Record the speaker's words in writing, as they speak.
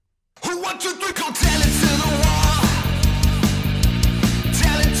One, two, three, go tell it to the wall.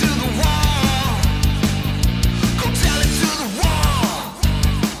 Tell it to the wall. Go tell it to the wall.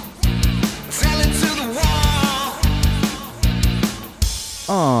 Tell it to the wall.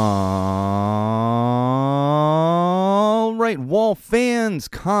 All right, wall fans,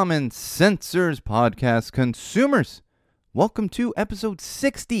 common sensors, podcast consumers. Welcome to episode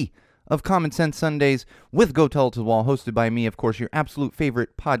 60 of Common Sense Sundays with Go Tell It to the Wall, hosted by me, of course, your absolute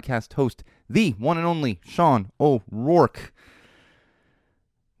favorite podcast host, the one and only Sean O'Rourke.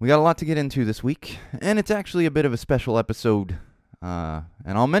 We got a lot to get into this week, and it's actually a bit of a special episode, and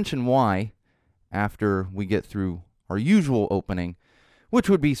I'll mention why after we get through our usual opening, which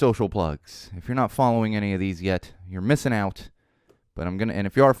would be social plugs. If you're not following any of these yet, you're missing out, but and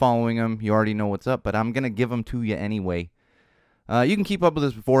if you are following them, you already know what's up, but I'm going to give them to you anyway. You can keep up with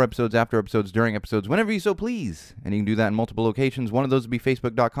us before episodes, after episodes, during episodes, whenever you so please. And you can do that in multiple locations. One of those would be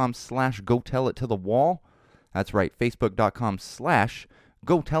facebook.com/GoTellItToTheWall. That's right,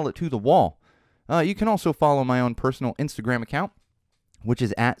 facebook.com/GoTellItToTheWall. You can also follow my own personal Instagram account, which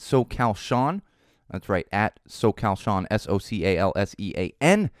is at SoCalSean. That's right, at SoCalSean,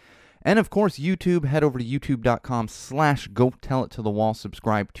 SoCalSean. And of course, YouTube. Head over to youtube.com/GoTellItToTheWall.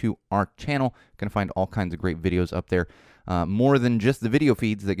 Subscribe to our channel. You can find all kinds of great videos up there. More than just the video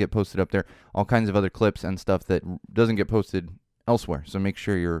feeds that get posted up there, all kinds of other clips and stuff that doesn't get posted elsewhere. So make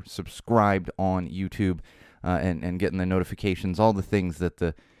sure you're subscribed on YouTube and getting the notifications, all the things that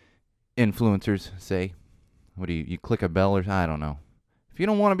the influencers say. What do you click a bell or I don't know. If you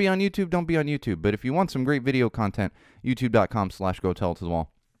don't want to be on YouTube, don't be on YouTube. But if you want some great video content, youtube.com/GoTellItToTheWall.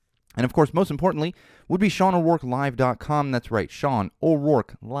 And of course, most importantly, would be SeanO'RourkeLive.com. That's right,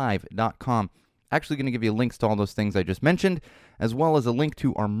 SeanO'RourkeLive.com. Actually going to give you links to all those things I just mentioned, as well as a link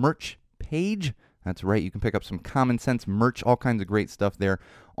to our merch page. That's right, you can pick up some Common Sense merch, all kinds of great stuff there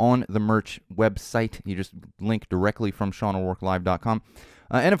on the merch website. You just link directly from SeanO'RourkeLive.com.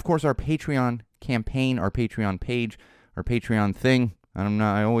 And of course, our Patreon campaign, our Patreon page, our Patreon thing. I'm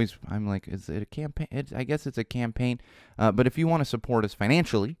like, is it a campaign? I guess it's a campaign. But if you want to support us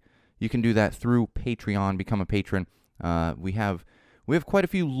financially, you can do that through Patreon, become a patron. We have quite a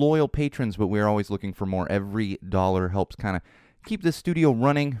few loyal patrons, but we're always looking for more. Every dollar helps kind of keep this studio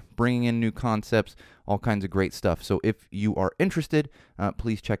running, bringing in new concepts, all kinds of great stuff. So if you are interested,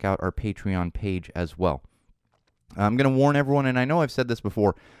 please check out our Patreon page as well. I'm going to warn everyone, and I know I've said this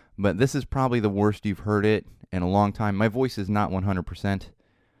before, but this is probably the worst you've heard it in a long time. My voice is not 100%.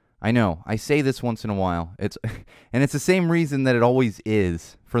 I know. I say this once in a while. It's the same reason that it always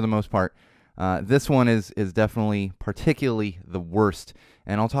is, for the most part. This one is definitely particularly the worst,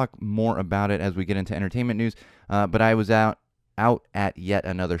 and I'll talk more about it as we get into entertainment news. But I was out at yet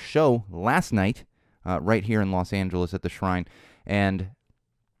another show last night, right here in Los Angeles at the Shrine, and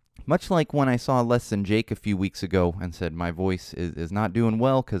much like when I saw Less Than Jake a few weeks ago and said my voice is not doing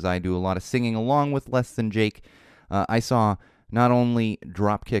well because I do a lot of singing along with Less Than Jake, I saw not only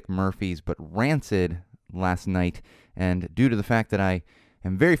Dropkick Murphys but Rancid last night, and due to the fact that I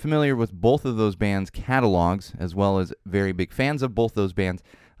am very familiar with both of those bands' catalogs, as well as very big fans of both those bands,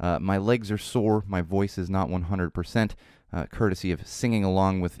 my legs are sore, my voice is not 100%, courtesy of singing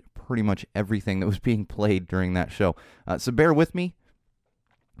along with pretty much everything that was being played during that show. So bear with me.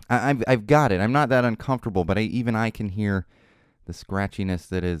 I've got it. I'm not that uncomfortable, but even I can hear the scratchiness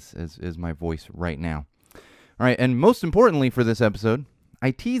that is my voice right now. All right, and most importantly for this episode,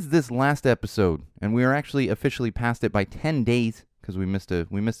 I teased this last episode, and we are actually officially past it by 10 days, because we missed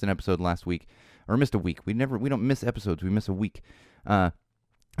an episode last week, or missed a week. We don't miss episodes. We miss a week. And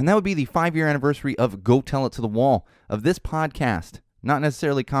that would be the 5-year anniversary of Go Tell It to the Wall, of this podcast. Not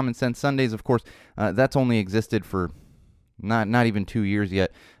necessarily Common Sense Sundays, of course. That's only existed for not even 2 years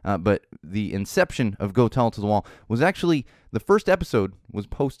yet. But the inception of Go Tell It to the Wall was actually, the first episode was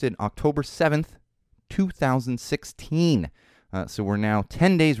posted October 7th, 2016. So we're now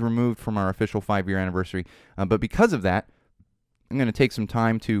 10 days removed from our official 5-year anniversary. But because of that, I'm going to take some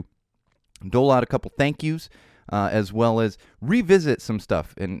time to dole out a couple thank yous, as well as revisit some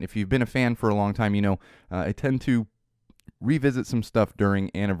stuff. And if you've been a fan for a long time, you know I tend to revisit some stuff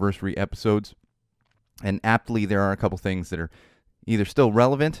during anniversary episodes. And aptly, there are a couple things that are either still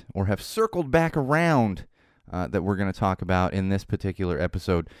relevant or have circled back around that we're going to talk about in this particular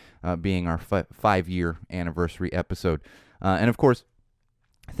episode, being our 5-year anniversary episode. And of course,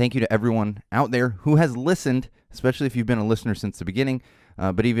 thank you to everyone out there who has listened, especially if you've been a listener since the beginning,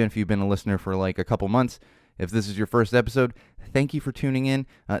 but even if you've been a listener for like a couple months, if this is your first episode, thank you for tuning in,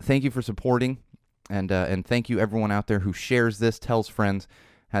 thank you for supporting, and thank you everyone out there who shares this, tells friends,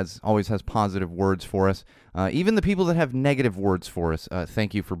 always has positive words for us. Even the people that have negative words for us,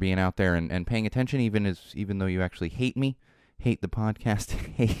 thank you for being out there and paying attention, even though you actually hate me, hate the podcast,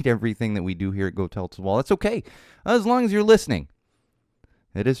 hate everything that we do here at Go Tell It to the Wall. That's okay, as long as you're listening.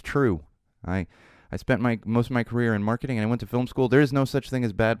 It is true. I spent most of my career in marketing, and I went to film school. There is no such thing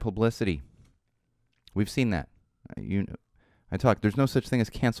as bad publicity. We've seen that. There's no such thing as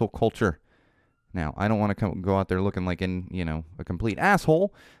cancel culture. Now, I don't want to go out there looking like a complete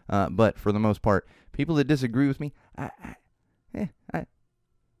asshole, but for the most part, people that disagree with me,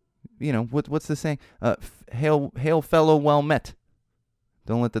 what's the saying? Hail fellow, well met.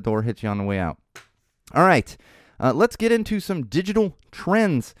 Don't let the door hit you on the way out. All right, let's get into some digital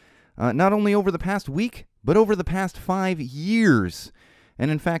trends, not only over the past week, but over the past 5 years. And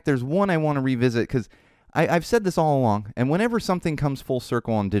in fact, there's one I want to revisit because I've said this all along, and whenever something comes full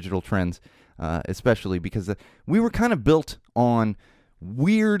circle on digital trends, especially because we were kind of built on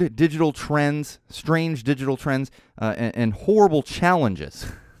weird digital trends, strange digital trends, and horrible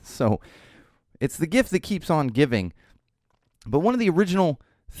challenges. So it's the gift that keeps on giving. But one of the original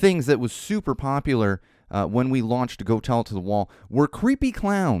things that was super popular when we launched Go Tell It to the Wall were creepy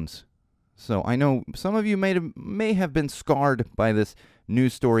clowns. So I know some of you may have been scarred by this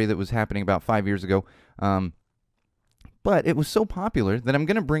news story that was happening about 5 years ago. But it was so popular that I'm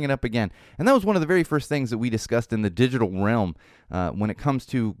going to bring it up again. And that was one of the very first things that we discussed in the digital realm when it comes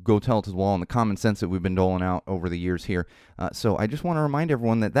to Go Tell It to the Wall and the common sense that we've been doling out over the years here. So I just want to remind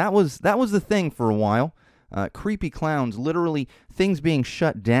everyone that was the thing for a while. Creepy clowns, literally things being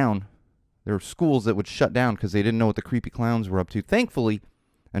shut down. There were schools that would shut down because they didn't know what the creepy clowns were up to. Thankfully,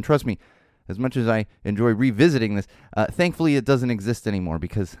 and trust me, as much as I enjoy revisiting this, thankfully it doesn't exist anymore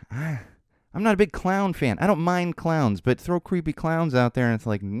because I'm not a big clown fan. I don't mind clowns, but throw creepy clowns out there and it's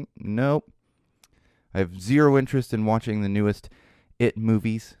like, nope. I have zero interest in watching the newest It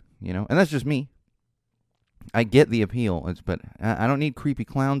movies, and that's just me. I get the appeal, but I don't need creepy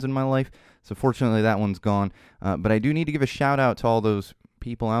clowns in my life, so fortunately that one's gone. But I do need to give a shout out to all those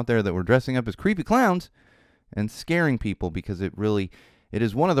people out there that were dressing up as creepy clowns and scaring people because it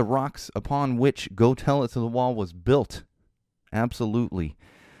is one of the rocks upon which Go Tell It to the Wall was built. Absolutely.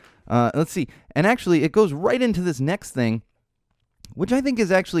 Let's see. And actually, it goes right into this next thing, which I think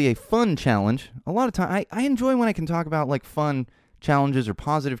is actually a fun challenge. A lot of time, I enjoy when I can talk about like fun challenges or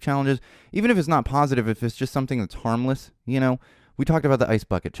positive challenges, even if it's not positive, if it's just something that's harmless. We talked about the ice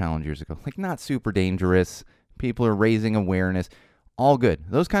bucket challenge years ago. Like, not super dangerous. People are raising awareness. All good.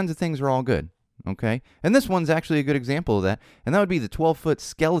 Those kinds of things are all good. Okay? And this one's actually a good example of that, and that would be the 12-foot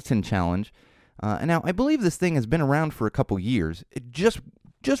skeleton challenge. And now, I believe this thing has been around for a couple years. It just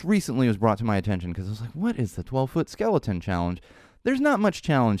recently was brought to my attention because I was like, what is the 12-foot skeleton challenge? There's not much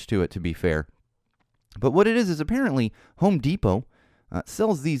challenge to it, to be fair. But what it is apparently Home Depot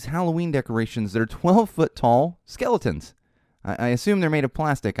sells these Halloween decorations that are 12-foot tall skeletons. I assume they're made of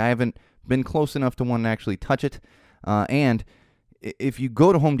plastic. I haven't been close enough to one to actually touch it. And if you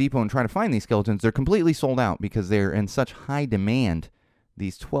go to Home Depot and try to find these skeletons, they're completely sold out because they're in such high demand,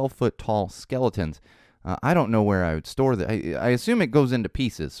 these 12-foot tall skeletons. I don't know where I would store that. I assume it goes into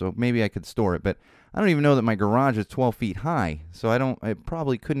pieces, so maybe I could store it. But I don't even know that my garage is 12 feet high, so I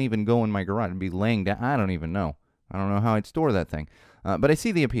probably couldn't even go in my garage and be laying down. I don't even know. I don't know how I'd store that thing. But I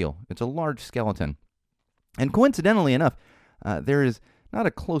see the appeal. It's a large skeleton. And coincidentally enough, there is not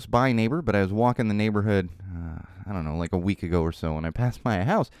a close-by neighbor, but I was walking the neighborhood, I don't know, like a week ago or so, and I passed by a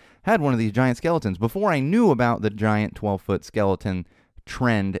house, had one of these giant skeletons. Before I knew about the giant 12-foot skeleton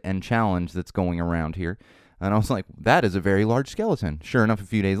trend and challenge that's going around here, and I was like, that is a very large skeleton. Sure enough, a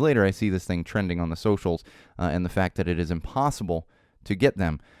few days later, I see this thing trending on the socials, and the fact that it is impossible to get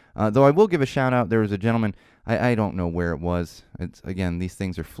them. Though I will give a shout out, there was a gentleman, I don't know where it was. Again, these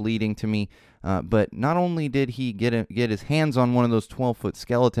things are fleeting to me. But not only did he get his hands on one of those 12-foot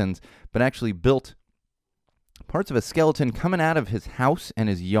skeletons, but actually built parts of a skeleton coming out of his house and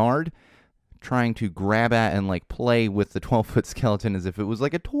his yard, trying to grab at and like play with the 12-foot skeleton as if it was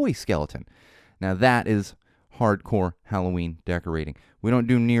like a toy skeleton. Now that is hardcore Halloween decorating. We don't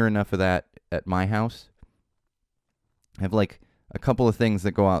do near enough of that at my house. I have like a couple of things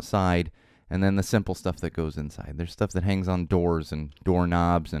that go outside, and then the simple stuff that goes inside. There's stuff that hangs on doors and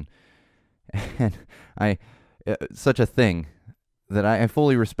doorknobs, and such a thing that I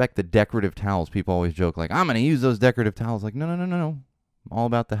fully respect the decorative towels. People always joke like, I'm going to use those decorative towels. Like, no. I'm all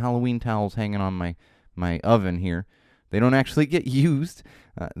about the Halloween towels hanging on my oven here. They don't actually get used.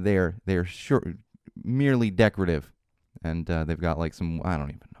 They're merely decorative, and they've got like some, I don't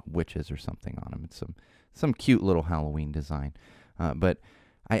even know, witches or something on them. It's some cute little Halloween design. But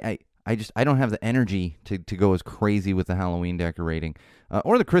I I don't have the energy to go as crazy with the Halloween decorating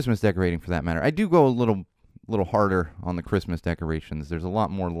or the Christmas decorating for that matter. I do go a little harder on the Christmas decorations. There's a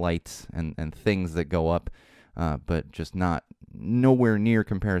lot more lights and things that go up, but just nowhere near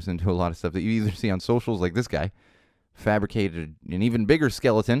comparison to a lot of stuff that you either see on socials, like this guy fabricated an even bigger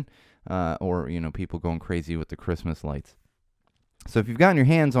skeleton, or people going crazy with the Christmas lights. So if you've gotten your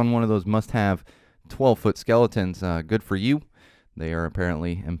hands on one of those must-have 12-foot skeletons, good for you. They are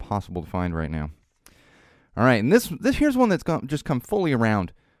apparently impossible to find right now. All right, and this here's one that's just come fully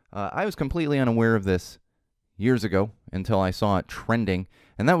around. I was completely unaware of this years ago until I saw it trending,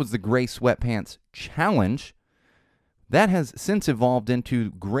 and that was the Gray Sweatpants Challenge. That has since evolved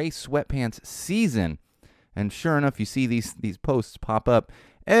into Gray Sweatpants Season, and sure enough, you see these posts pop up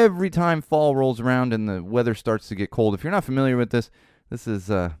every time fall rolls around and the weather starts to get cold. If you're not familiar with this is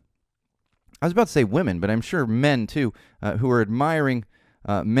I was about to say women, but I'm sure men too, who are admiring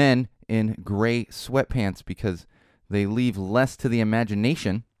men in gray sweatpants because they leave less to the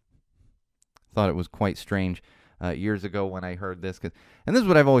imagination. Thought it was quite strange years ago when I heard this. And this is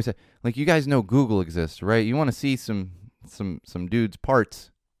what I've always said. Like, you guys know Google exists, right? You want to see some dude's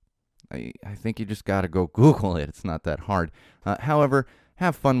parts. I think you just got to go Google it. It's not that hard. However,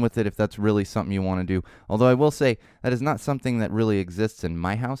 have fun with it if that's really something you want to do. Although I will say that is not something that really exists in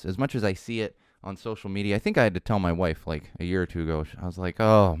my house. As much as I see it on social media, I think I had to tell my wife like a year or two ago. I was like,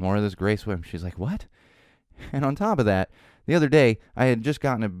 oh, more of this gray swim. She's like, what? And on top of that, the other day, I had just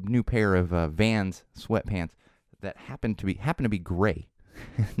gotten a new pair of Vans sweatpants that happened to be gray.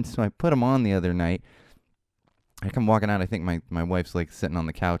 And so I put them on the other night. I come walking out. I think my wife's like sitting on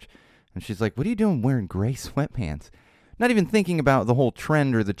the couch. And she's like, what are you doing wearing gray sweatpants? Not even thinking about the whole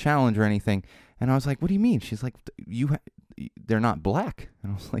trend or the challenge or anything. And I was like, what do you mean? She's like, they're not black.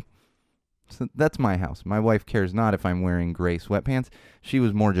 And I was like, so that's my house. My wife cares not if I'm wearing gray sweatpants. She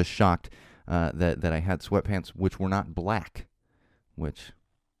was more just shocked that I had sweatpants which were not black, which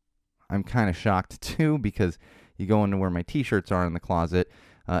I'm kind of shocked too, because you go into where my t-shirts are in the closet,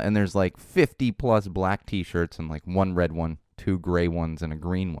 and there's like 50 plus black t-shirts and like one red one, two gray ones, and a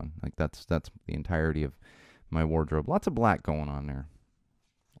green one. Like that's the entirety of my wardrobe. Lots of black going on there.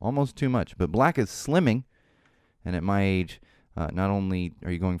 Almost too much. But black is slimming, and at my age, not only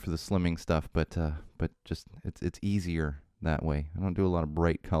are you going for the slimming stuff, but just it's easier that way. I don't do a lot of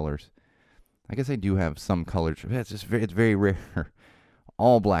bright colors. I guess I do have some colors. It's very rare.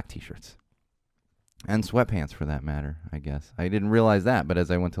 All black t-shirts. And sweatpants for that matter, I guess. I didn't realize that, but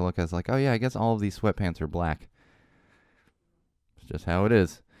as I went to look, I was like, oh yeah, I guess all of these sweatpants are black. It's just how it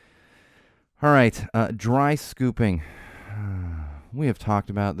is. All right, dry scooping. We have talked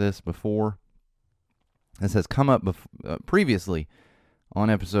about this before. This has come up previously on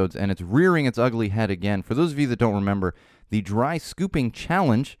episodes, and it's rearing its ugly head again. For those of you that don't remember, the dry scooping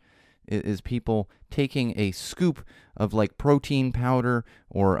challenge is people taking a scoop of like protein powder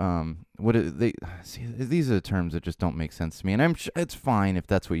or these are the terms that just don't make sense to me. And I'm sure it's fine if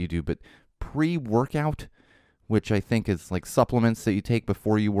that's what you do, but pre-workout, which I think is like supplements that you take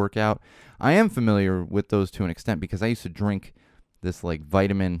before you work out. I am familiar with those to an extent because I used to drink this like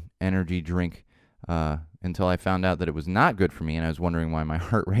vitamin energy drink until I found out that it was not good for me, and I was wondering why my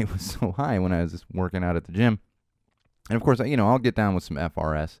heart rate was so high when I was just working out at the gym. And of course, I'll get down with some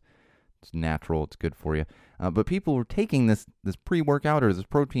FRS. It's natural. It's good for you. But people were taking this pre-workout or this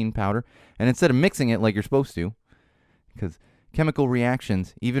protein powder, and instead of mixing it like you're supposed to, because chemical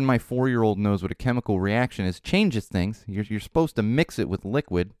reactions, even my 4-year-old knows what a chemical reaction is, changes things. You're supposed to mix it with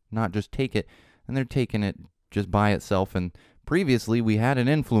liquid, not just take it, and they're taking it just by itself. And previously, we had an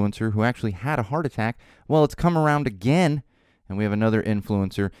influencer who actually had a heart attack. Well, it's come around again, and we have another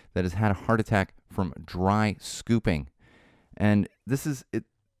influencer that has had a heart attack from dry scooping. And this is it.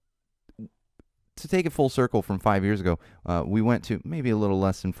 To take it full circle from 5 years ago, we went to maybe a little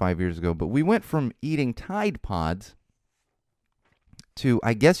less than 5 years ago, but we went from eating Tide Pods to,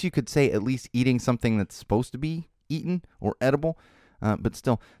 I guess you could say, at least eating something that's supposed to be eaten or edible. But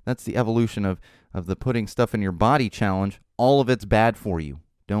still, that's the evolution of the putting stuff in your body challenge. All of it's bad for you.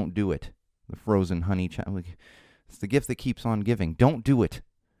 Don't do it. The frozen honey challenge. It's the gift that keeps on giving. Don't do it.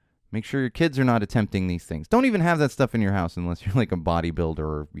 Make sure your kids are not attempting these things. Don't even have that stuff in your house unless you're like a bodybuilder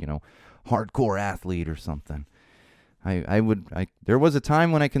or, hardcore athlete or something. There was a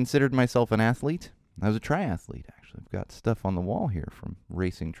time when I considered myself an athlete. I was a triathlete, actually. I've got stuff on the wall here from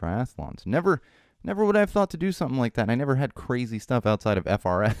racing triathlons. Never would I have thought to do something like that. I never had crazy stuff outside of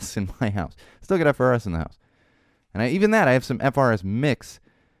FRS in my house. Still got FRS in the house. And I have some FRS mix.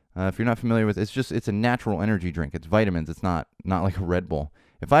 If you're not familiar with it, it's a natural energy drink. It's vitamins. It's not like a Red Bull.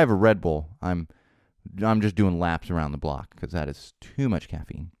 If I have a Red Bull, I'm just doing laps around the block because that is too much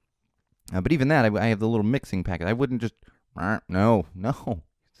caffeine. But even that, I have the little mixing packet. I wouldn't just, no,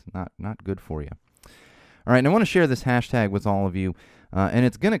 it's not good for you. All right, and I want to share this hashtag with all of you, and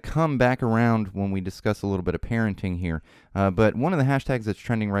it's going to come back around when we discuss a little bit of parenting here. But one of the hashtags that's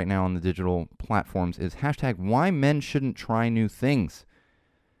trending right now on the digital platforms is hashtag why men shouldn't try new things.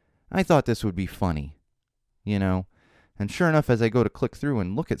 I thought this would be funny, And sure enough, as I go to click through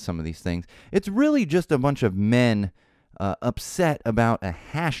and look at some of these things, it's really just a bunch of men upset about a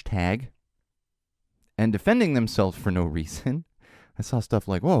hashtag and defending themselves for no reason. I saw stuff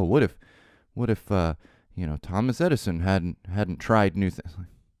like, "Whoa, what if Thomas Edison hadn't tried new things?"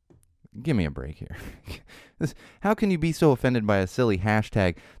 Give me a break here. How can you be so offended by a silly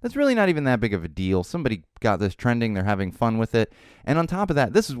hashtag? That's really not even that big of a deal. Somebody got this trending. They're having fun with it. And on top of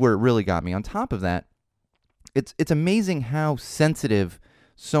that, this is where it really got me. On top of that, it's amazing how sensitive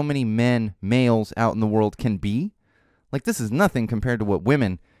so many males out in the world can be. Like, this is nothing compared to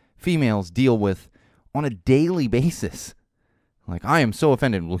what females deal with on a daily basis. Like, I am so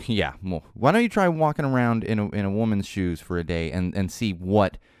offended. Well, yeah. Well, why don't you try walking around in a woman's shoes for a day and see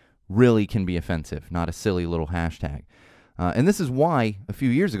what really can be offensive, not a silly little hashtag. And this is why a few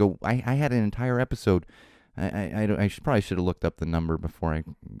years ago I had an entire episode. I probably should have looked up the number before I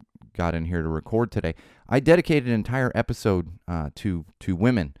got in here to record today. I dedicated an entire episode to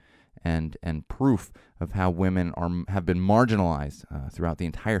women and proof of how women have been marginalized throughout the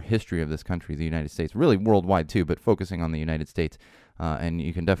entire history of this country, the United States, really worldwide too, but focusing on the United States. And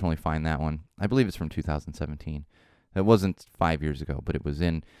you can definitely find that one. I believe it's from 2017. It wasn't 5 years ago, but it was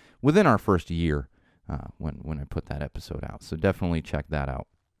within our first year when I put that episode out. So definitely check that out.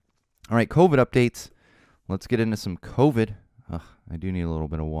 All right, COVID updates. Let's get into some COVID. I do need a little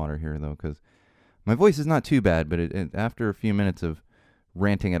bit of water here, though, because my voice is not too bad, but after a few minutes of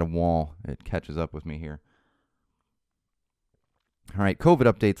ranting at a wall, it catches up with me here. All right, COVID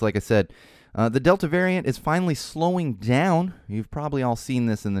updates. Like I said, the Delta variant is finally slowing down. You've probably all seen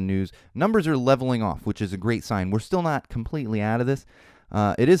this in the news. Numbers are leveling off, which is a great sign. We're still not completely out of this.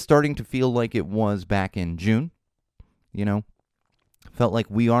 It is starting to feel like it was back in June. Felt like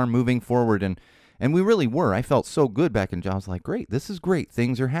we are moving forward, and we really were. I felt so good back in June. I was like, great, this is great.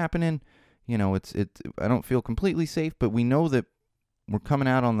 Things are happening. I don't feel completely safe, but we know that we're coming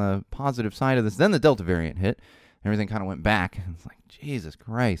out on the positive side of this. Then the Delta variant hit. Everything kind of went back. It's like, Jesus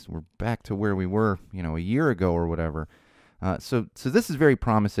Christ, we're back to where we were, a year ago or whatever. So this is very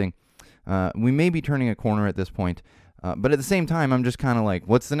promising. We may be turning a corner at this point. But at the same time, I'm just kind of like,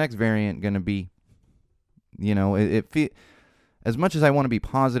 what's the next variant going to be? As much as I want to be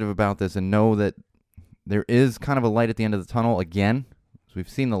positive about this and know that there is kind of a light at the end of the tunnel again, so we've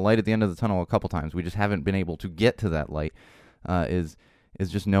seen the light at the end of the tunnel a couple times. We just haven't been able to get to that light. Is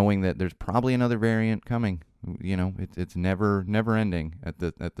just knowing that there's probably another variant coming. It's never ending at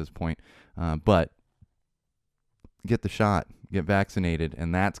this point. But get the shot, get vaccinated,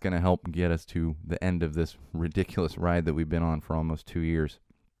 and that's going to help get us to the end of this ridiculous ride that we've been on for almost 2 years.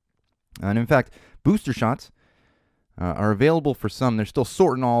 And in fact, booster shots are available for some. They're still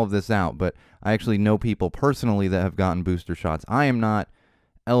sorting all of this out, but I actually know people personally that have gotten booster shots. I am not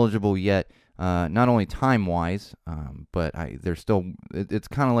eligible yet, not only time-wise, but they're still. It's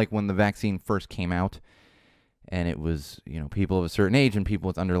kind of like when the vaccine first came out, and it was people of a certain age and people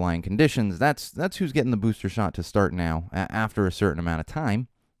with underlying conditions. That's who's getting the booster shot to start now after a certain amount of time,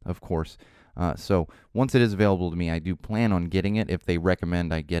 of course. So once it is available to me, I do plan on getting it if they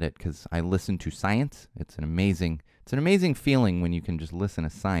recommend I get it, because I listen to science. It's an amazing feeling when you can just listen to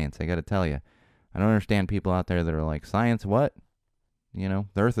science. I got to tell you, I don't understand people out there that are like, science what? The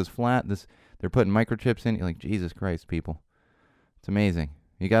Earth is flat. They're putting microchips in. You're like, Jesus Christ, people. It's amazing.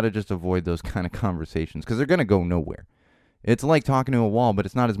 You got to just avoid those kind of conversations because they're going to go nowhere. It's like talking to a wall, but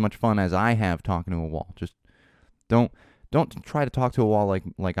it's not as much fun as I have talking to a wall. Just don't try to talk to a wall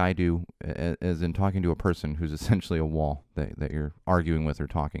like I do, as in talking to a person who's essentially a wall that you're arguing with or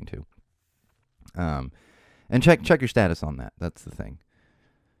talking to. And check your status on that. That's the thing.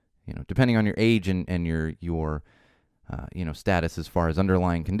 Depending on your age and your status as far as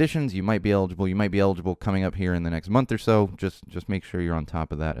underlying conditions, you might be eligible. You might be eligible coming up here in the next month or so. Just make sure you're on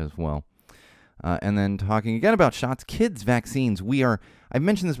top of that as well. And then talking again about shots, kids' vaccines. I've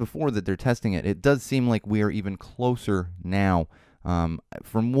mentioned this before that they're testing it. It does seem like we are even closer now.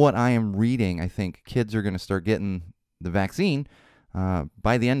 From what I am reading, I think kids are going to start getting the vaccine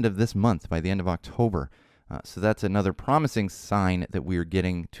by the end of this month, by the end of October. So that's another promising sign that we are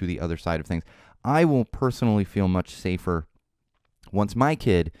getting to the other side of things. I will personally feel much safer once my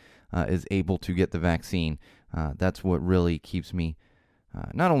kid is able to get the vaccine. That's what really keeps me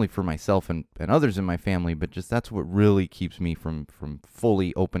not only for myself and others in my family, but just that's what really keeps me from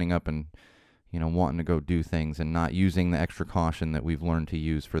fully opening up and, wanting to go do things and not using the extra caution that we've learned to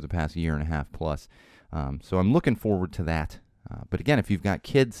use for the past year and a half plus. So I'm looking forward to that. But again, if you've got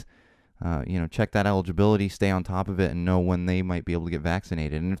kids, check that eligibility, stay on top of it, and know when they might be able to get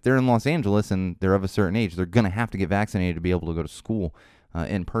vaccinated. And if they're in Los Angeles and they're of a certain age, they're going to have to get vaccinated to be able to go to school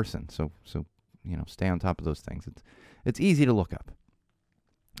in person. So stay on top of those things. It's easy to look up.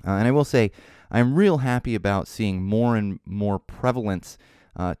 And I will say, I'm real happy about seeing more and more prevalence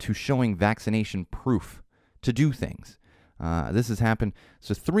to showing vaccination proof to do things. This has happened.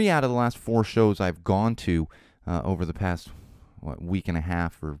 So 3 out of the last 4 shows I've gone to over the past week and a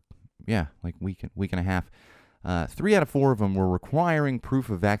half, week and a half. 3 out of 4 of them were requiring proof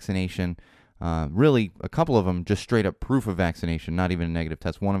of vaccination. Really, a couple of them just straight up proof of vaccination, not even a negative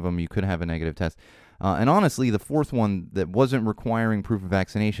test. One of them you could have a negative test. And honestly, the 4th one that wasn't requiring proof of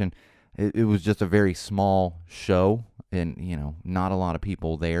vaccination, it was just a very small show and, not a lot of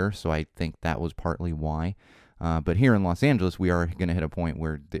people there. So I think that was partly why. But here in Los Angeles, we are going to hit a point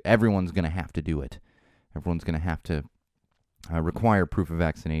where everyone's going to have to do it. Everyone's going to have to require proof of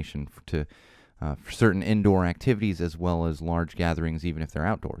vaccination for certain indoor activities as well as large gatherings, even if they're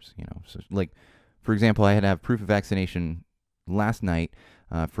outdoors. So like, for example, I had to have proof of vaccination last night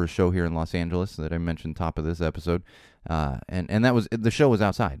for a show here in Los Angeles that I mentioned top of this episode, and that was the show was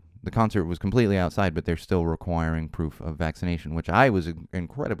outside. The concert was completely outside, but they're still requiring proof of vaccination, which I was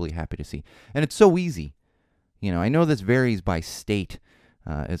incredibly happy to see. And it's so easy. I know this varies by state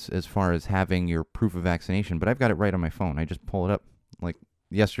as far as having your proof of vaccination, but I've got it right on my phone. I just pull it up. Like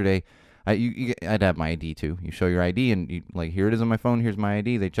yesterday, I'd have my ID too. You show your ID, and here it is on my phone. Here's my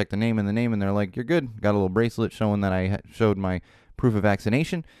ID. They check the name, and they're like, "You're good." Got a little bracelet showing that I showed my proof of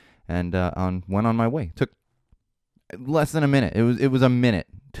vaccination, and went on my way. Took less than a minute. It was a minute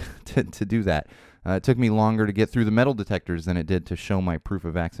to do that. It took me longer to get through the metal detectors than it did to show my proof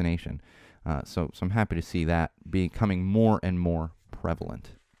of vaccination. So I'm happy to see that becoming more and more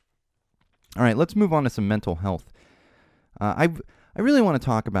prevalent. All right, let's move on to some mental health. I really want to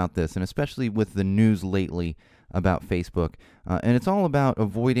talk about this, and especially with the news lately about Facebook. And it's all about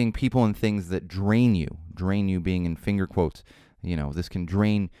avoiding people and things that drain you. Drain you being in finger quotes. This can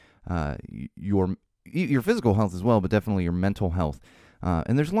drain your physical health as well, but definitely your mental health.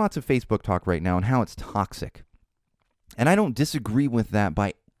 And there's lots of Facebook talk right now on how it's toxic. And I don't disagree with that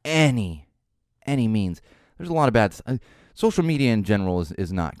by any means. There's a lot of bad social media in general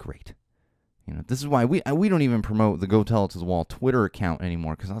is not great. This is why we don't even promote the Go Tell It to the Wall Twitter account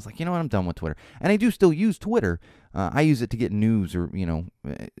anymore, because I was like, you know what, I'm done with Twitter. And I do still use Twitter. I use it to get news, or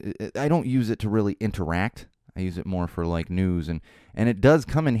I don't use it to really interact. I use it more for like news, and it does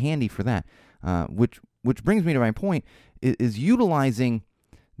come in handy for that. Which brings me to my point is utilizing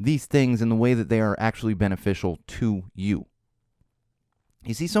these things in the way that they are actually beneficial to you.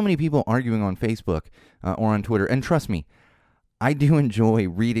 You see so many people arguing on Facebook or on Twitter, and trust me, I do enjoy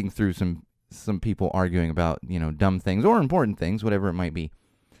reading through some people arguing about, dumb things or important things, whatever it might be.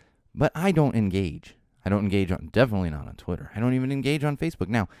 But I don't engage. Definitely not on Twitter. I don't even engage on Facebook.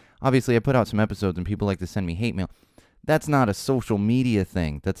 Now, obviously I put out some episodes and people like to send me hate mail. That's not a social media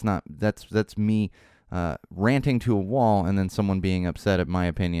thing. That's me ranting to a wall and then someone being upset at my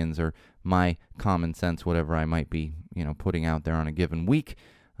opinions or my common sense, whatever I might be, putting out there on a given week.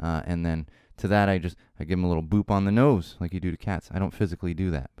 And then to that, I give them a little boop on the nose like you do to cats. I don't physically do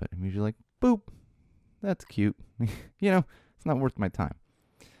that, but I'm usually like, boop. That's cute. It's not worth my time.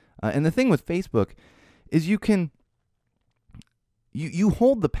 And the thing with Facebook is you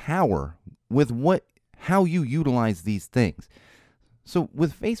hold the power with how you utilize these things. So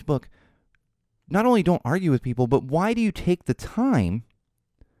with Facebook, not only don't argue with people, but why do you take the time?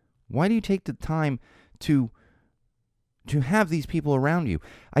 Why do you take the time to have these people around you?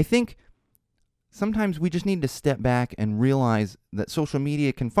 I think sometimes we just need to step back and realize that social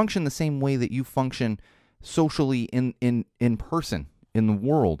media can function the same way that you function socially in person, in the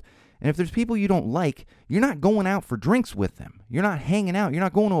world. And if there's people you don't like, you're not going out for drinks with them. You're not hanging out. You're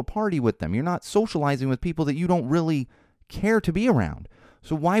not going to a party with them. You're not socializing with people that you don't really care to be around.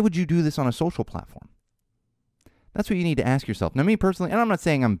 So why would you do this on a social platform? That's what you need to ask yourself. Now, me personally, and I'm not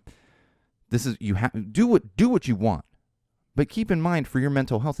saying do what you want, but keep in mind for your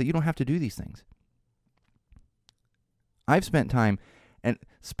mental health that you don't have to do these things. I've spent time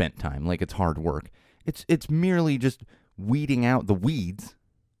like it's hard work. It's merely just weeding out the weeds,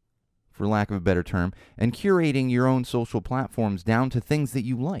 for lack of a better term, and curating your own social platforms down to things that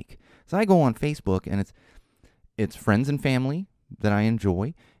you like. So I go on Facebook, and it's friends and family that I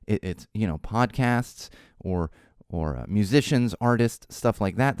enjoy. It's podcasts or musicians, artists, stuff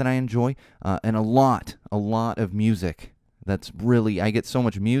like that I enjoy, and a lot of music. That's really, I get so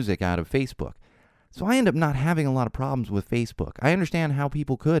much music out of Facebook. So I end up not having a lot of problems with Facebook. I understand how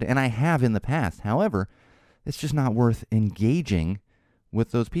people could, and I have in the past. However, it's just not worth engaging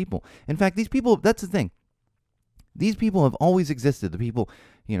with those people. In fact, these people, that's the thing. These people have always existed. The people,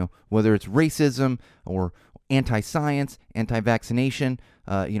 whether it's racism or anti-science, anti-vaccination,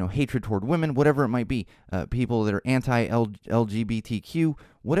 hatred toward women, whatever it might be, people that are anti-LGBTQ,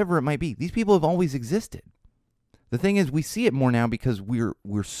 whatever it might be. These people have always existed. The thing is, we see it more now because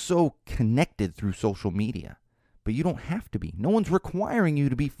we're so connected through social media. But you don't have to be. No one's requiring you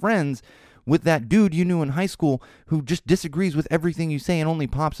to be friends with that dude you knew in high school who just disagrees with everything you say and only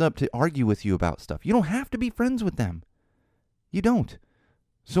pops up to argue with you about stuff. You don't have to be friends with them. You don't.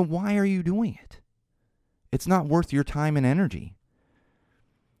 So why are you doing it? It's not worth your time and energy.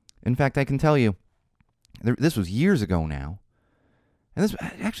 In fact, I can tell you, this was years ago now. And this,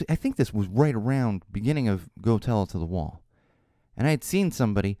 actually, I think this was right around beginning of Go Tell It to the Wall. And I had seen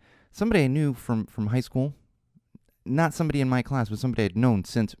somebody I knew from high school, not somebody in my class, but somebody I'd known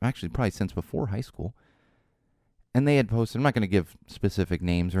probably since before high school. And they had posted, I'm not going to give specific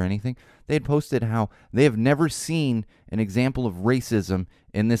names or anything, they had posted how they have never seen an example of racism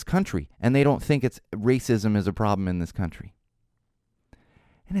in this country. And they don't think racism is a problem in this country.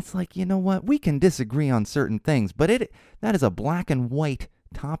 And it's like, you know what? We can disagree on certain things, but that is a black and white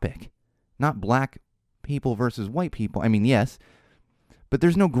topic, not black people versus white people. I mean, yes, but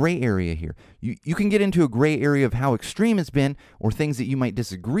there's no gray area here. You can get into a gray area of how extreme it's been or things that you might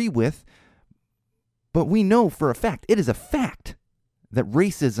disagree with, but we know for a fact, it is a fact, that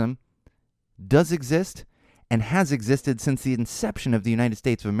racism does exist and has existed since the inception of the United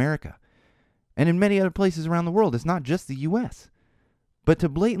States of America. And in many other places around the world. It's not just the U.S. But to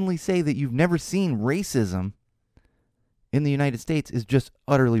blatantly say that you've never seen racism in the United States is just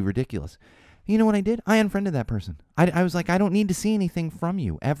utterly ridiculous. You know what I did? I unfriended that person. I was like, I don't need to see anything from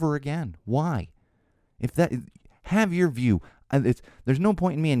you ever again. Why? Have your view. There's no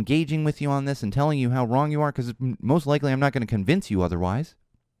point in me engaging with you on this and telling you how wrong you are, because most likely I'm not going to convince you otherwise.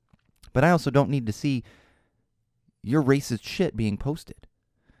 But I also don't need to see your racist shit being posted.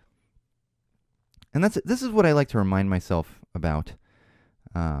 And this is what I like to remind myself about.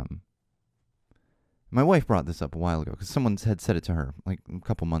 My wife brought this up a while ago because someone had said it to her like a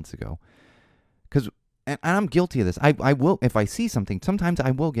couple months ago. And I'm guilty of this. I will, if I see something, sometimes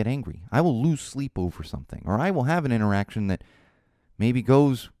I will get angry. I will lose sleep over something, or I will have an interaction that maybe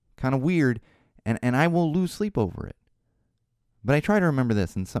goes kind of weird, and I will lose sleep over it. But I try to remember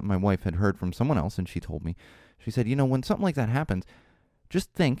this, and something my wife had heard from someone else, and she told me. She said, when something like that happens,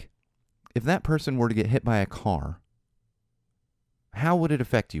 just think, if that person were to get hit by a car, how would it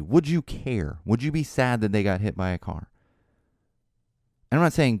affect you? Would you care? Would you be sad that they got hit by a car? And I'm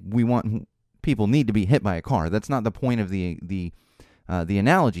not saying people need to be hit by a car. That's not the point of the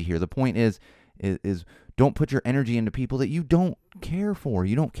analogy here. The point is don't put your energy into people that you don't care for,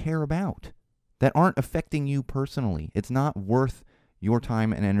 you don't care about, that aren't affecting you personally. It's not worth your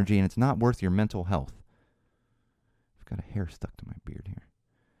time and energy, and it's not worth your mental health. I've got a hair stuck to my beard here.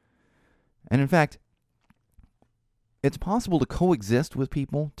 And in fact, it's possible to coexist with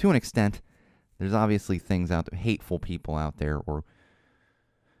people to an extent. There's obviously things out there, hateful people out there, or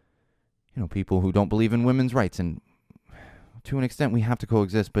people who don't believe in women's rights, and to an extent we have to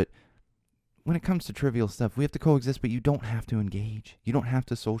coexist. But when it comes to trivial stuff, we have to coexist, but you don't have to engage. You don't have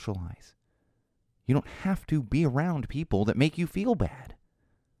to socialize. You don't have to be around people that make you feel bad.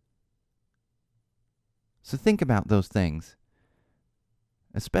 So think about those things.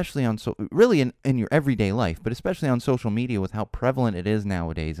 Especially really in your everyday life, but especially on social media with how prevalent it is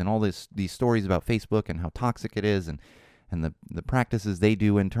nowadays, and all these stories about Facebook and how toxic it is, and the practices they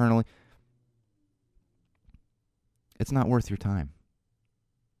do internally. It's not worth your time.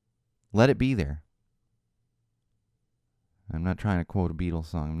 Let it be there. I'm not trying to quote a Beatles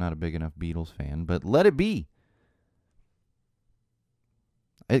song. I'm not a big enough Beatles fan, but let it be.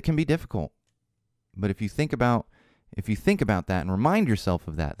 It can be difficult, but if you think about that and remind yourself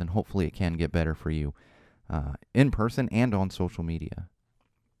of that, then hopefully it can get better for you in person and on social media.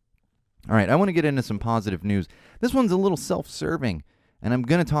 All right, I want to get into some positive news. This one's a little self-serving, and I'm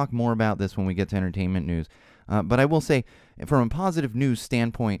going to talk more about this when we get to entertainment news. But I will say, from a positive news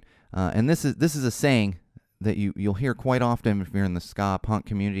standpoint, and this is a saying that you'll hear quite often if you're in the ska punk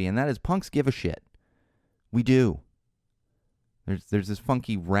community, and that is, punks give a shit. We do. There's this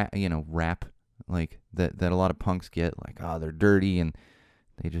funky rap like that a lot of punks get, like, they're dirty and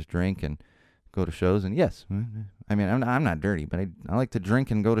they just drink and go to shows. And yes, I mean, I'm not dirty, but I like to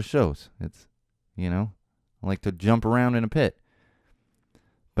drink and go to shows. It's, I like to jump around in a pit.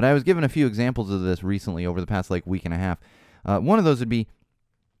 But I was given a few examples of this recently over the past week and a half. One of those would be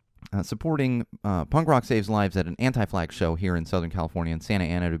supporting Punk Rock Saves Lives at an Anti-Flag show here in Southern California, in Santa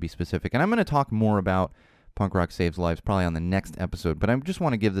Ana to be specific. And I'm going to talk more about Punk Rock Saves Lives probably on the next episode, but I just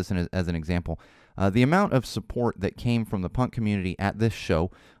want to give this as an example. The amount of support that came from the punk community at this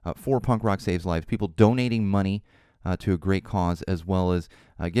show for Punk Rock Saves Lives, people donating money to a great cause, as well as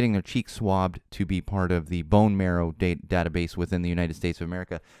getting their cheeks swabbed to be part of the bone marrow database within the United States of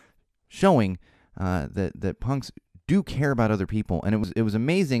America, showing that punks do care about other people. And it was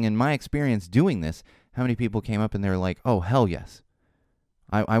amazing in my experience doing this, how many people came up and they're like, oh, hell yes,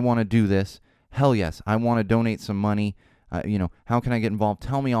 I want to do this. Hell yes, I want to donate some money. How can I get involved?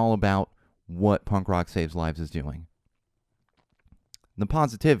 Tell me all about what Punk Rock Saves Lives is doing. The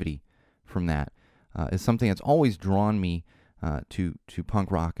positivity from that is something that's always drawn me to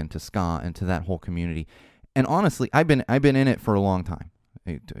punk rock and to ska and to that whole community. And honestly, I've been in it for a long time.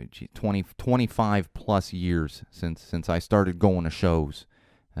 25 plus years since I started going to shows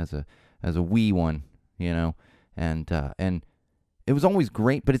as a wee one, and it was always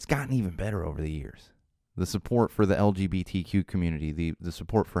great, but it's gotten even better over the years. The support for the LGBTQ community, the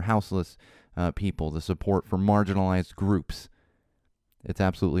support for houseless people, the support for marginalized groups. It's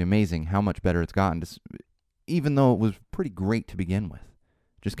absolutely amazing how much better it's gotten, even though it was pretty great to begin with.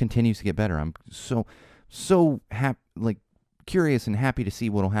 Just continues to get better. I'm so happy, curious and happy to see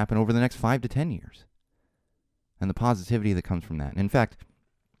what will happen over the next 5 to 10 years. And the positivity that comes from that. In fact,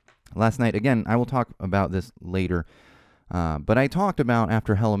 last night, again, I will talk about this later, but I talked about,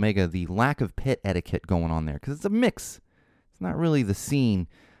 after Hell Omega, the lack of pit etiquette going on there, because it's a mix. It's not really the scene,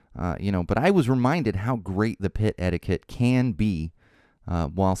 but I was reminded how great the pit etiquette can be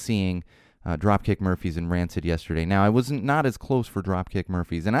while seeing Dropkick Murphys and Rancid yesterday. Now, I wasn't not as close for Dropkick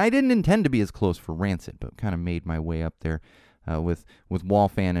Murphys, and I didn't intend to be as close for Rancid, but kind of made my way up there with Wall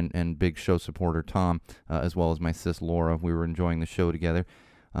fan and big show supporter Tom, as well as my sis Laura. We were enjoying the show together.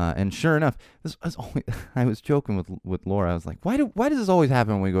 And sure enough, I was joking with Laura. I was like, why does this always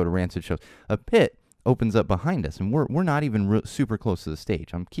happen when we go to Rancid shows? A pit opens up behind us, and we're not even super close to the stage.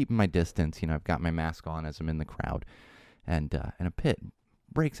 I'm keeping my distance. I've got my mask on as I'm in the crowd, and a pit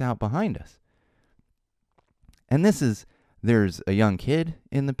breaks out behind us. And there's a young kid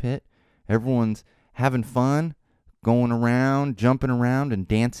in the pit. Everyone's having fun, going around, jumping around, and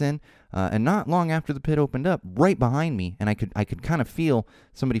dancing. And not long after the pit opened up, right behind me, and I could kind of feel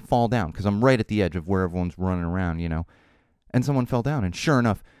somebody fall down, because I'm right at the edge of where everyone's running around, and someone fell down. And sure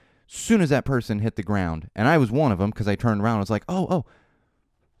enough, soon as that person hit the ground, and I was one of them, because I turned around, I was like, oh,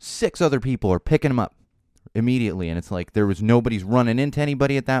 6 other people are picking him up immediately. And it's like nobody's running into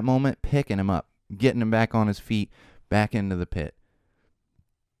anybody at that moment, picking him up, getting him back on his feet, back into the pit.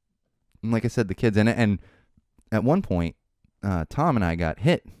 And like I said, the kids, and at one point, Tom and I got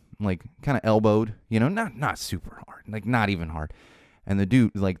hit, kind of elbowed, not super hard, not even hard. And the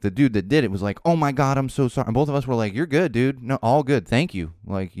dude that did it was like, oh my God, I'm so sorry. And both of us were like, you're good, dude. No, all good. Thank you.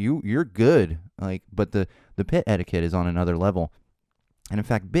 You're good. But the pit etiquette is on another level. And in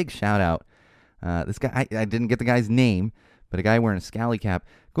fact, big shout out, this guy, I didn't get the guy's name, but a guy wearing a scally cap,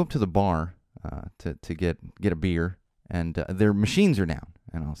 go up to the bar to get a beer, and their machines are down.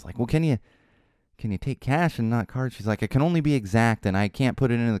 And I was like, well, can you take cash and not cards? She's like, it can only be exact, and I can't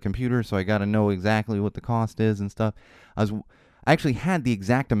put it into the computer, so I got to know exactly what the cost is and stuff. I actually had the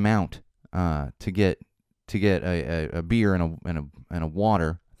exact amount to get a beer and a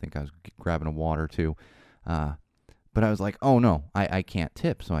water. I think I was grabbing a water too. But I was like, oh no, I can't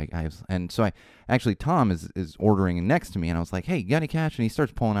tip. So I actually, Tom is ordering next to me, and I was like, hey, you got any cash? And he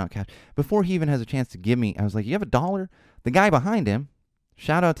starts pulling out cash. Before he even has a chance to give me, I was like, you have $1? The guy behind him,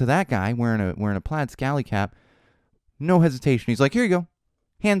 shout out to that guy wearing a plaid scally cap, no hesitation. He's like, here you go.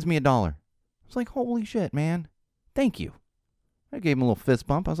 Hands me $1. I was like, holy shit, man. Thank you. I gave him a little fist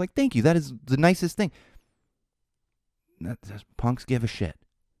bump. I was like, thank you. That is the nicest thing. Punks give a shit.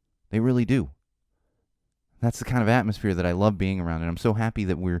 They really do. That's the kind of atmosphere that I love being around, and I'm so happy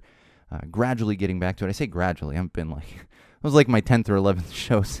that we're gradually getting back to it. I say gradually. I've been it was like my 10th or 11th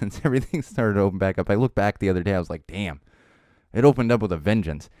show since everything started to open back up. I looked back the other day. I was like, damn, it opened up with a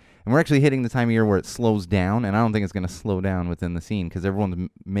vengeance. And we're actually hitting the time of year where it slows down, and I don't think it's going to slow down within the scene, because everyone's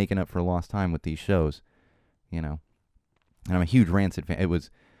making up for lost time with these shows, And I'm a huge Rancid fan. It was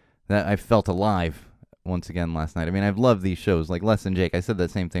that I felt alive once again last night. I mean, I've loved these shows, like Less Than Jake. I said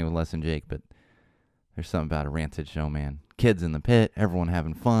that same thing with Less Than Jake, but there's something about a Rancid show, man. Kids in the pit, everyone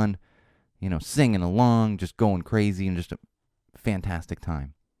having fun, singing along, just going crazy, and just a fantastic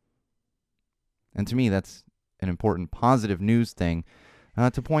time. And to me, that's an important positive news thing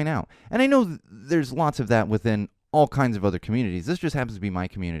to point out. And I know there's lots of that within all kinds of other communities. This just happens to be my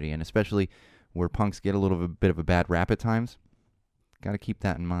community, and especially where punks get a little bit of a bad rap at times. Got to keep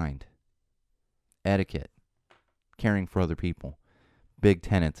that in mind. Etiquette, caring for other people, big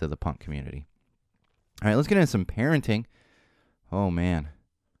tenets of the punk community. All right, let's get into some parenting. Oh, man.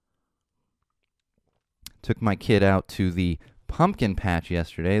 Took my kid out to the pumpkin patch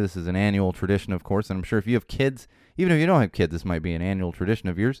yesterday. This is an annual tradition, of course, and I'm sure if you have kids, even if you don't have kids, this might be an annual tradition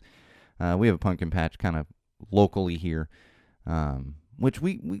of yours. We have a pumpkin patch kind of locally here, which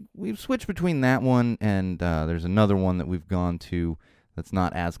we've switched between that one and there's another one that we've gone to that's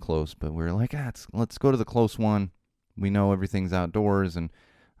not as close, but we're like, let's go to the close one. We know everything's outdoors, and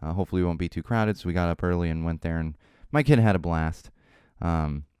hopefully it won't be too crowded, so we got up early and went there, and my kid had a blast.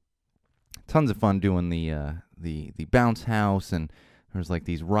 Tons of fun doing the bounce house, and there's like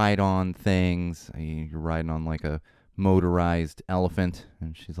these ride-on things. You're riding on like a motorized elephant,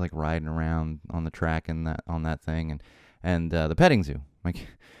 and she's like riding around on the track and on that thing, and the petting zoo.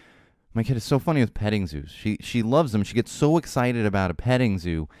 My kid is so funny with petting zoos. She loves them. She gets so excited about a petting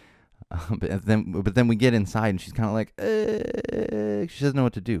zoo, but then we get inside and she's kind of like, she doesn't know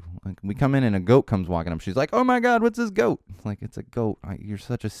what to do. Like, we come in and a goat comes walking up. She's like, oh my God, what's this goat? Like, it's a goat. You're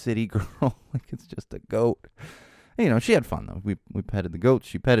such a city girl. Like, it's just a goat. And, she had fun though. We petted the goats.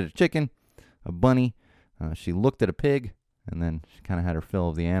 She petted a chicken, a bunny. She looked at a pig, and then she kind of had her fill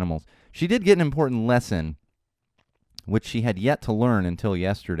of the animals. She did get an important lesson, which she had yet to learn until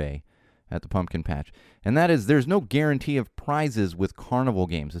yesterday at the pumpkin patch. And that is, there's no guarantee of prizes with carnival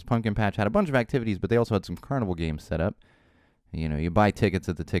games. This pumpkin patch had a bunch of activities, but they also had some carnival games set up. You buy tickets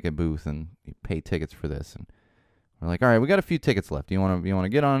at the ticket booth, and you pay tickets for this. And we're like, all right, we got a few tickets left. You want to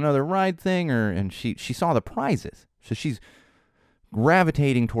get on another ride thing? And she saw the prizes. So she's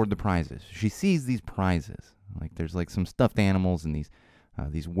gravitating toward the prizes. She sees these prizes. Like, there's like some stuffed animals and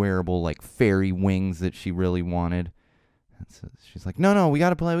these wearable like fairy wings that she really wanted. So she's like, no, we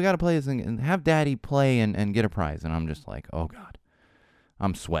gotta play this thing and have Daddy play and get a prize. And I'm just like, oh God,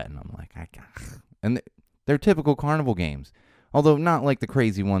 I'm sweating. I'm like, and they're typical carnival games, although not like the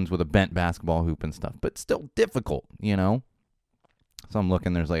crazy ones with a bent basketball hoop and stuff, but still difficult, So I'm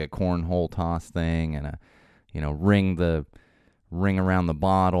looking. There's like a cornhole toss thing and a ring around the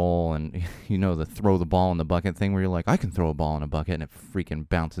bottle, and the throw the ball in the bucket thing where you're like, I can throw a ball in a bucket and it freaking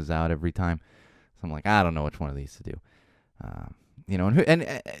bounces out every time. So I'm like, I don't know which one of these to do.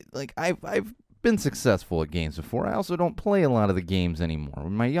 I've been successful at games before. I also don't play a lot of the games anymore.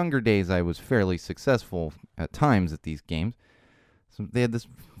 In my younger days, I was fairly successful at times at these games. So they had this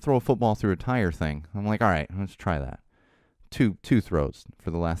throw a football through a tire thing. I'm like, all right, let's try that. Two throws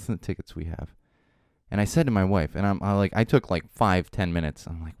for the last tickets we have. And I said to my wife, and I took like 5-10 minutes.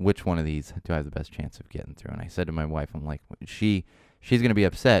 I'm like, which one of these do I have the best chance of getting through? And I said to my wife, I'm like, she's going to be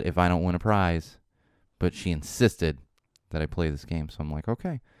upset if I don't win a prize. But she insisted that I play this game. So I'm like,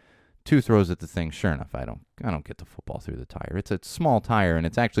 okay. 2 throws at the thing. Sure enough, I don't get the football through the tire. It's a small tire, and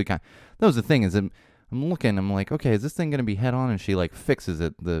it's actually that was the thing, is I'm looking, I'm like, okay, is this thing going to be head on? And she like fixes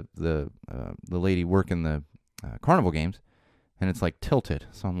it, the lady working the carnival games, and it's like tilted.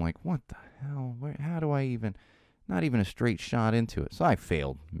 So I'm like, what the hell? How do I not even a straight shot into it? So I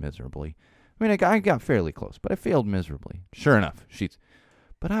failed miserably. I mean, I got fairly close, but I failed miserably. Sure enough,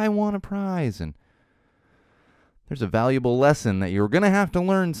 but I won a prize, and there's a valuable lesson that you're going to have to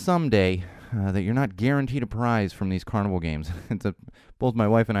learn someday, that you're not guaranteed a prize from these carnival games. Both my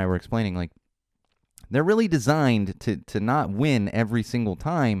wife and I were explaining, like, they're really designed to not win every single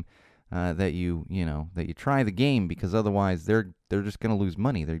time that you try the game, because otherwise they're just going to lose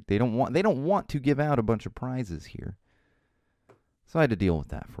money. They don't want to give out a bunch of prizes here. So I had to deal with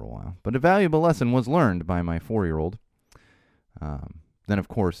that for a while. But a valuable lesson was learned by my 4-year-old. Then, of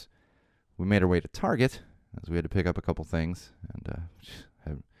course, we made our way to Target, as we had to pick up a couple things, and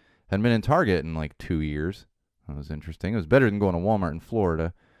hadn't been in Target in like 2 years. That was interesting. It was better than going to Walmart in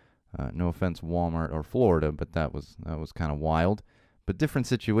Florida. No offense, Walmart or Florida, but that was kind of wild. But different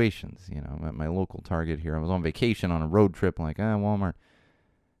situations, I'm at my local Target here. I was on vacation on a road trip, like, Walmart.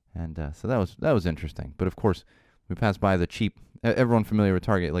 And so that was interesting. But of course, we passed by the cheap, everyone familiar with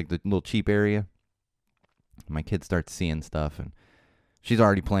Target, like the little cheap area. My kid starts seeing stuff, and she's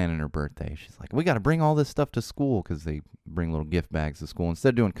already planning her birthday. She's like, we got to bring all this stuff to school, because they bring little gift bags to school. Instead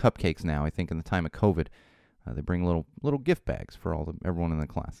of doing cupcakes now, I think in the time of COVID, they bring little gift bags for everyone in the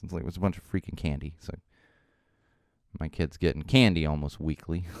class. It's like, it was a bunch of freaking candy. So my kid's getting candy almost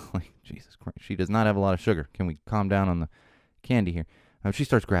weekly. Like, Jesus Christ, she does not have a lot of sugar. Can we calm down on the candy here? She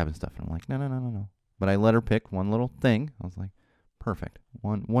starts grabbing stuff, and I'm like, no. But I let her pick one little thing. I was like, perfect.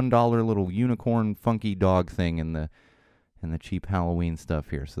 $1 little unicorn funky dog thing in the and the cheap Halloween stuff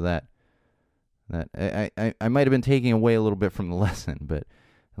here. So that I might have been taking away a little bit from the lesson, but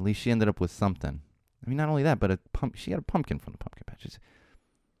at least she ended up with something. I mean, not only that, but she got a pumpkin from the pumpkin patch.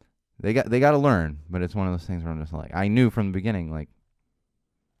 They got to learn, but it's one of those things where I'm just like, I knew from the beginning, like,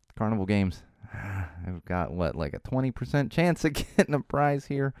 carnival games, I've got like a 20% chance of getting a prize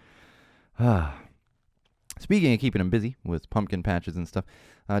here. Speaking of keeping them busy with pumpkin patches and stuff,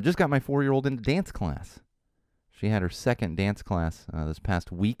 just got my 4-year-old into dance class. She had her second dance class this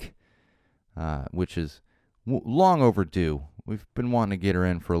past week, which is long overdue. We've been wanting to get her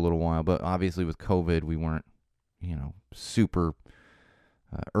in for a little while, but obviously with COVID, we weren't, super,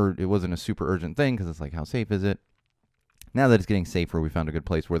 it wasn't a super urgent thing because it's like, how safe is it? Now that it's getting safer, we found a good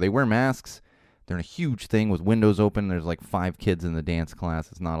place where they wear masks. They're in a huge thing with windows open. There's like 5 kids in the dance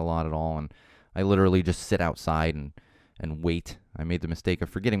class. It's not a lot at all, and I literally just sit outside and wait. I made the mistake of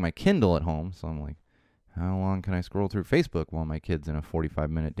forgetting my Kindle at home, so I'm like, how long can I scroll through Facebook while my kid's in a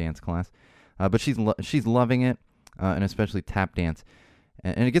 45-minute dance class? But she's loving it, and especially tap dance,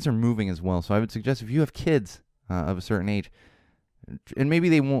 and it gets her moving as well. So I would suggest if you have kids of a certain age, and maybe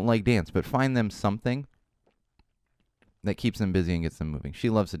they won't like dance, but find them something that keeps them busy and gets them moving. She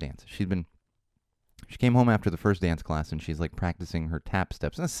loves to dance. She came home after the first dance class, and she's like practicing her tap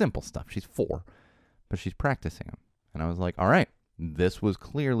steps. And that's simple stuff. She's 4, but she's practicing them. And I was like, all right, this was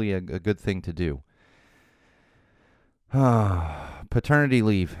clearly a good thing to do. Paternity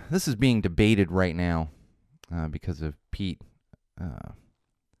leave. This is being debated right now because of Pete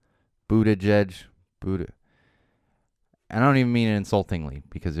Buttigieg. I don't even mean it insultingly,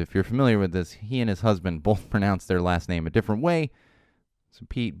 because if you're familiar with this, he and his husband both pronounce their last name a different way. So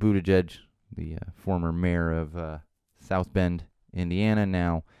Pete Buttigieg, the former mayor of South Bend, Indiana,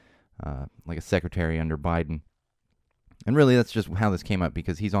 now like a secretary under Biden. And really that's just how this came up,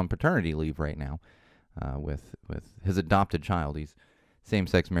 because he's on paternity leave right now with his adopted child. He's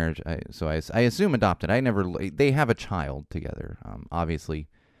same-sex marriage, so I assume adopted. They have a child together. Obviously,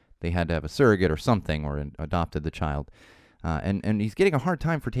 they had to have a surrogate or something, or adopted the child. And he's getting a hard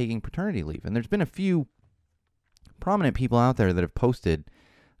time for taking paternity leave. And there's been a few prominent people out there that have posted,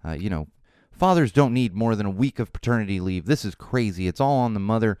 fathers don't need more than a week of paternity leave. This is crazy. It's all on the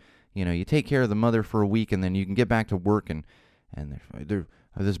mother. You take care of the mother for a week, and then you can get back to work. And there's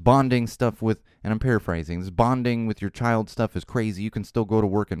this bonding stuff with, and I'm paraphrasing, this bonding with your child stuff is crazy. You can still go to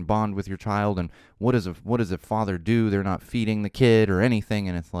work and bond with your child. And what does a father do? They're not feeding the kid or anything.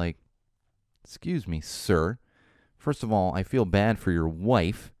 And it's like, excuse me, sir. First of all, I feel bad for your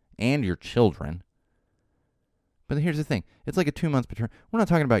wife and your children. But here's the thing. It's like a 2-month paternity. We're not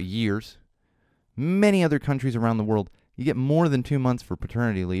talking about years. Many other countries around the world, you get more than 2 months for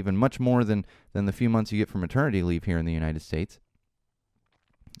paternity leave, and much more than the few months you get for maternity leave here in the United States.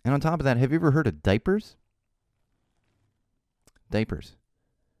 And on top of that, have you ever heard of diapers? Diapers.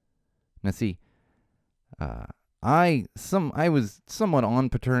 Now see, I was somewhat on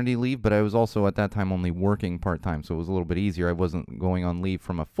paternity leave, but I was also at that time only working part-time, so it was a little bit easier. I wasn't going on leave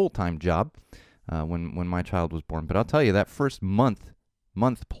from a full-time job when my child was born. But I'll tell you, that first month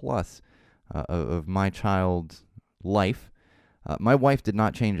plus of my child's life, my wife did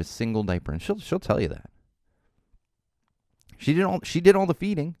not change a single diaper, and she'll tell you that. She did all the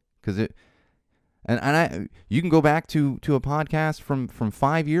feeding, because you can go back to a podcast from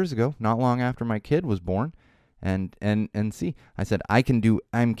 5 years ago, not long after my kid was born. And see, I said,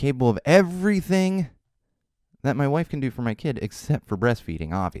 I'm capable of everything that my wife can do for my kid, except for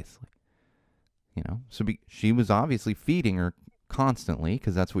breastfeeding, obviously. So she was obviously feeding her constantly,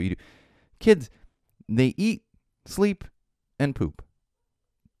 because that's what you do. Kids, they eat, sleep, and poop.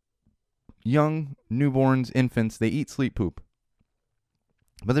 Young, newborns, infants, they eat, sleep, poop.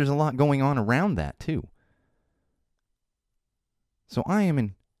 But there's a lot going on around that, too. So I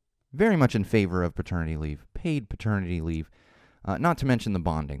am very much in favor of paternity leave, paid paternity leave, not to mention the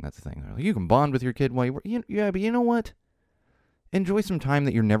bonding. That's the thing. You can bond with your kid while you work. Yeah, but you know what? Enjoy some time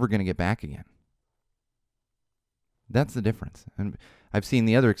that you're never going to get back again. That's the difference. And I've seen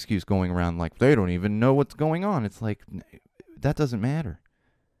the other excuse going around like, they don't even know what's going on. It's like, that doesn't matter.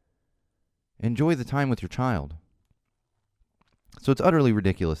 Enjoy the time with your child. So it's utterly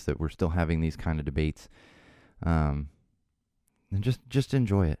ridiculous that we're still having these kind of debates. And just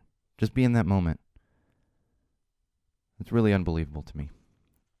enjoy it. Just be in that moment. It's really unbelievable to me.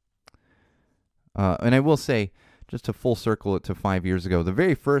 And I will say, just to full circle it to 5 years ago, the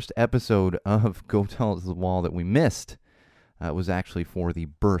very first episode of Go Tell It to the Wall that we missed was actually for the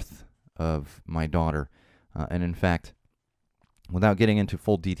birth of my daughter. And in fact, without getting into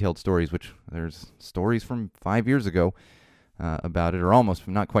full detailed stories, which there's stories from 5 years ago about it, or almost,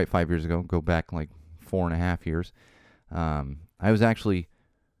 not quite 5 years ago, go back like 4.5 years. I was actually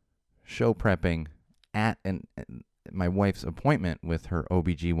show prepping at my wife's appointment with her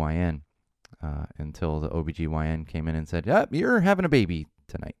OBGYN until the OBGYN came in and said, yep, you're having a baby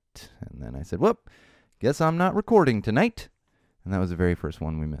tonight. And then I said, whoop, guess I'm not recording tonight. And that was the very first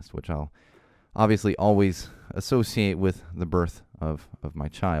one we missed, which I'll obviously always associate with the birth of my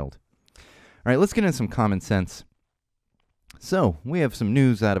child. All right, let's get into some common sense. So we have some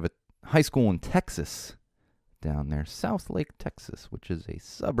news out of a high school in Texas down there, Southlake, Texas, which is a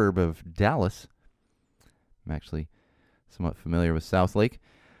suburb of Dallas. I'm actually somewhat familiar with Southlake.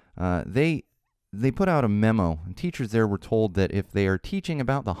 They put out a memo, and teachers there were told that if they are teaching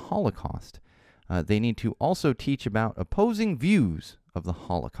about the Holocaust, they need to also teach about opposing views of the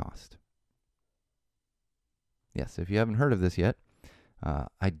Holocaust. Yes, if you haven't heard of this yet,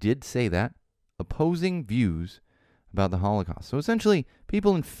 I did say that. Opposing views about the Holocaust. So essentially,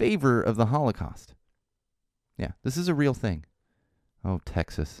 people in favor of the Holocaust. Yeah, this is a real thing. Oh,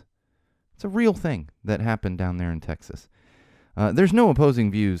 Texas. It's a real thing that happened down there in Texas. There's no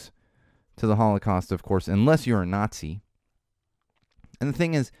opposing views to the Holocaust, of course, unless you're a Nazi. And the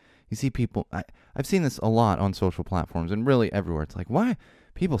thing is, you see people, I've seen this a lot on social platforms and really everywhere. It's like, why?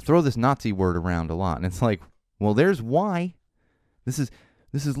 People throw this Nazi word around a lot. And it's like, well, there's why. This is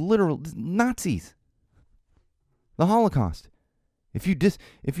literal Nazis. The Holocaust. If you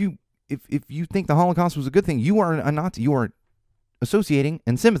think the Holocaust was a good thing, you are a Nazi. You are associating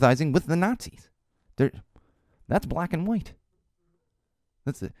and sympathizing with the Nazis. That's black and white.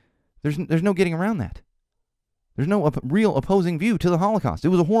 That's it. There's no getting around that. There's no real opposing view to the Holocaust. It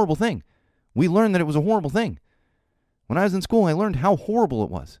was a horrible thing. We learned that it was a horrible thing. When I was in school, I learned how horrible it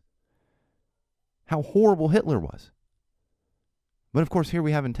was. How horrible Hitler was. But of course, here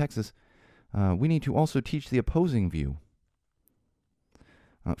we have in Texas, we need to also teach the opposing view.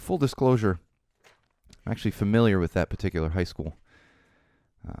 Full disclosure, I'm actually familiar with that particular high school.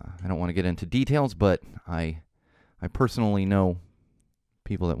 I don't want to get into details, but I personally know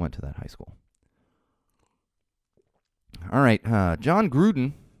people that went to that high school. All right, John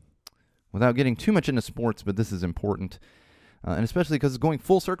Gruden, without getting too much into sports, but this is important, and especially because it's going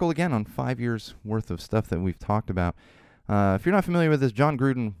full circle again on 5 years worth of stuff that we've talked about. If you're not familiar with this, John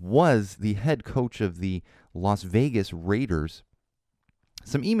Gruden was the head coach of the Las Vegas Raiders.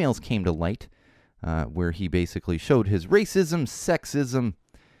 Some emails came to light where he basically showed his racism, sexism,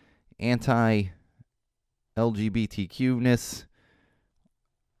 anti-LGBTQ-ness,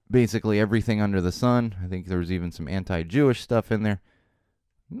 basically everything under the sun. I think there was even some anti-Jewish stuff in there.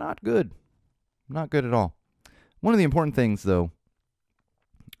 Not good. Not good at all. One of the important things, though,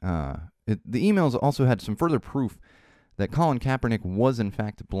 the emails also had some further proof that Colin Kaepernick was, in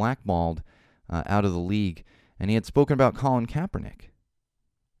fact, blackballed out of the league, and he had spoken about Colin Kaepernick.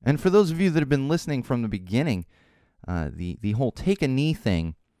 And for those of you that have been listening from the beginning, the whole take a knee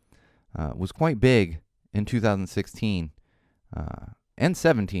thing was quite big in 2016 and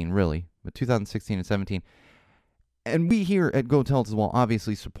 17, really, but 2016 and 17. And we here at Go Tell It as well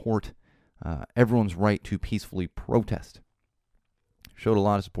obviously support everyone's right to peacefully protest. Showed a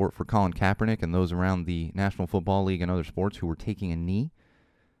lot of support for Colin Kaepernick and those around the National Football League and other sports who were taking a knee.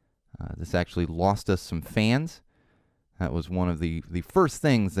 This actually lost us some fans. That was one of the first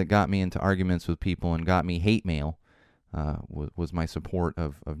things that got me into arguments with people and got me hate mail, was my support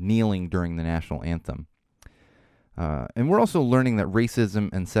of kneeling during the national anthem. And we're also learning that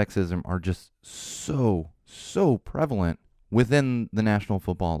racism and sexism are just so prevalent within the National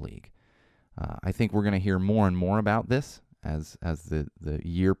Football League. I think we're going to hear more and more about this as the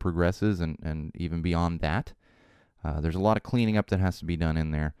year progresses and even beyond that. There's a lot of cleaning up that has to be done in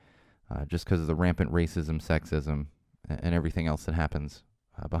there just because of the rampant racism, sexism, and everything else that happens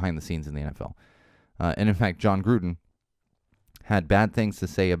behind the scenes in the NFL. And in fact, John Gruden had bad things to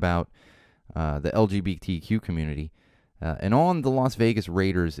say about the LGBTQ community. And on the Las Vegas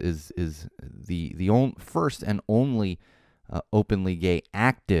Raiders is the first and only openly gay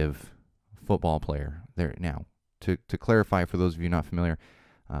active football player there. Now, to clarify for those of you not familiar,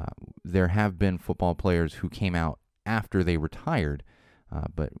 there have been football players who came out after they retired,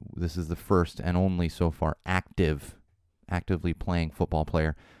 but this is the first and only so far actively playing football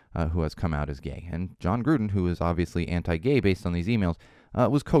player who has come out as gay. And John Gruden, who is obviously anti-gay based on these emails,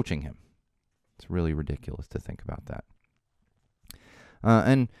 was coaching him. It's really ridiculous to think about that.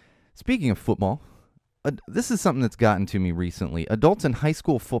 And speaking of football, this is something that's gotten to me recently. Adults and high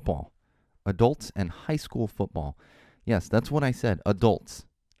school football. Adults and high school football. Yes, that's what I said. Adults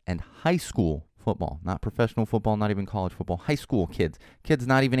and high school football. Not professional football, not even college football. High school kids. Kids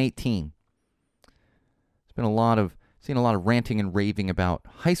not even 18. There's been seen a lot of ranting and raving about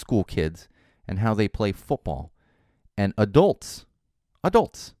high school kids and how they play football. And adults,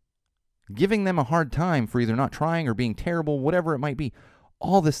 giving them a hard time for either not trying or being terrible, whatever it might be.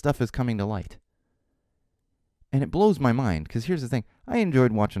 All this stuff is coming to light. And it blows my mind, because here's the thing. I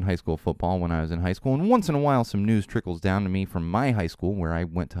enjoyed watching high school football when I was in high school, and once in a while some news trickles down to me from my high school, where I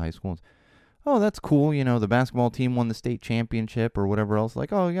went to high school. Oh, that's cool, the basketball team won the state championship or whatever else.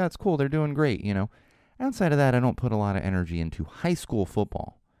 Like, oh, yeah, it's cool, they're doing great, Outside of that, I don't put a lot of energy into high school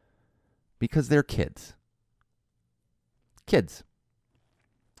football, because they're kids. Kids.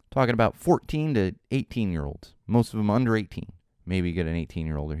 Talking about 14 to 18-year-olds, most of them under 18. Maybe you get an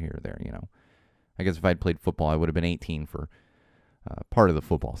 18-year-old here or there, I guess if I'd played football, I would have been 18 for part of the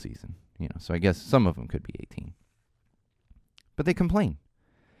football season. So I guess some of them could be 18. But they complain.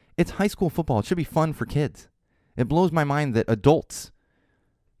 It's high school football. It should be fun for kids. It blows my mind that adults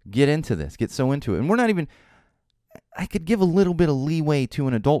get into this, get so into it. And we're not even... I could give a little bit of leeway to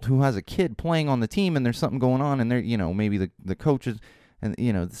an adult who has a kid playing on the team and there's something going on and they're, maybe the coaches, and,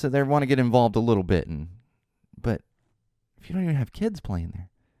 so they want to get involved a little bit. But if you don't even have kids playing there,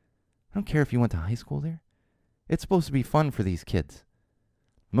 I don't care if you went to high school there. It's supposed to be fun for these kids.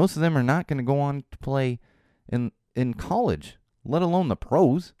 Most of them are not going to go on to play in college, let alone the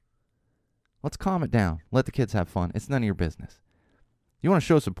pros. Let's calm it down. Let the kids have fun. It's none of your business. You want to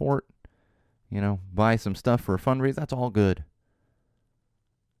show support, buy some stuff for a fundraiser, that's all good.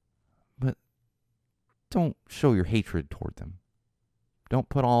 But don't show your hatred toward them. Don't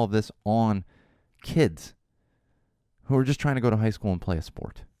put all of this on kids who are just trying to go to high school and play a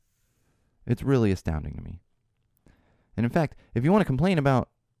sport. It's really astounding to me. And in fact, if you want to complain about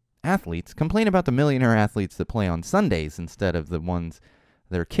athletes, complain about the millionaire athletes that play on Sundays instead of the ones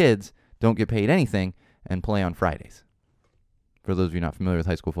that are kids, don't get paid anything, and play on Fridays. For those of you not familiar with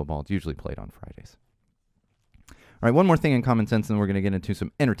high school football, it's usually played on Fridays. All right, one more thing in common sense, and then we're going to get into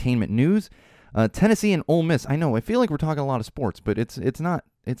some entertainment news. Tennessee and Ole Miss. I know, I feel like we're talking a lot of sports, but it's not.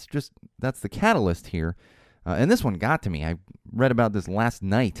 It's just, that's the catalyst here. And this one got to me. I read about this last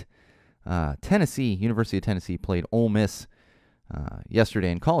night. Tennessee, University of Tennessee, played Ole Miss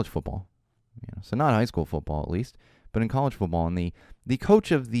yesterday in college football. So not high school football, at least, but in college football. And the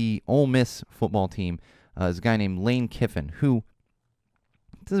coach of the Ole Miss football team is a guy named Lane Kiffin, who...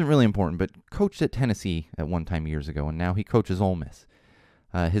 This isn't really important, but coached at Tennessee at one time years ago, and now he coaches Ole Miss.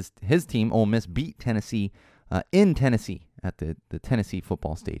 His team, Ole Miss, beat Tennessee in Tennessee at the Tennessee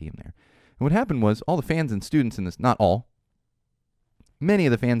football stadium there. And what happened was all the fans and students in this, not all, many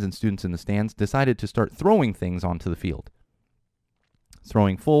of the fans and students in the stands decided to start throwing things onto the field.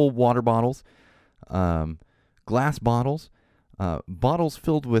 Throwing full water bottles, glass bottles, bottles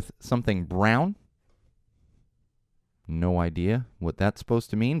filled with something brown. No idea what that's supposed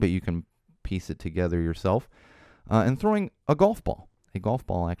to mean, but you can piece it together yourself. And throwing a golf ball. A golf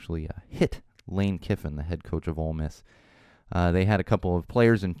ball actually hit Lane Kiffin, the head coach of Ole Miss. They had a couple of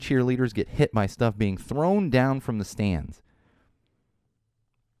players and cheerleaders get hit by stuff being thrown down from the stands.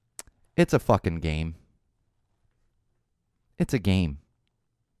 It's a fucking game. It's a game.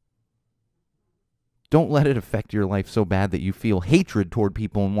 Don't let it affect your life so bad that you feel hatred toward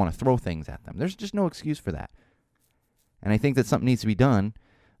people and want to throw things at them. There's just no excuse for that. And I think that something needs to be done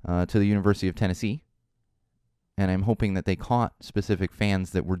to the University of Tennessee. And I'm hoping that they caught specific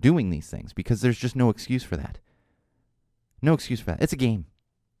fans that were doing these things, because there's just no excuse for that. No excuse for that. It's a game.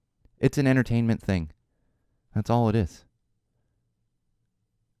 It's an entertainment thing. That's all it is.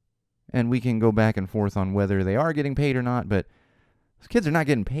 And we can go back and forth on whether they are getting paid or not, but those kids are not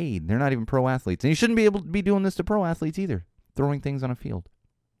getting paid. They're not even pro athletes. And you shouldn't be able to be doing this to pro athletes either, throwing things on a field.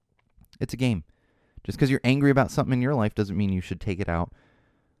 It's a game. Just because you're angry about something in your life doesn't mean you should take it out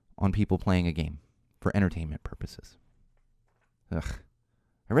on people playing a game for entertainment purposes. Ugh.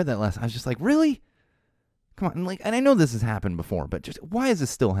 I read that last. I was just like, really? Come on. And I know this has happened before, but just why is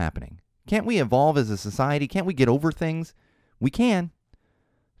this still happening? Can't we evolve as a society? Can't we get over things? We can.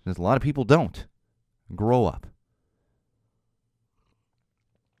 There's a lot of people don't. Grow up.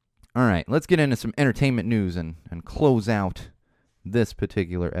 All right, let's get into some entertainment news and close out this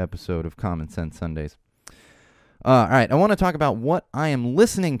particular episode of Common Sense Sundays. All right, I want to talk about what I am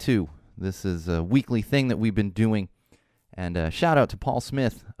listening to. This is a weekly thing that we've been doing. And shout out to Paul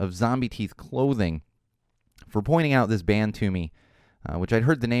Smith of Zombie Teeth Clothing for pointing out this band to me, which I'd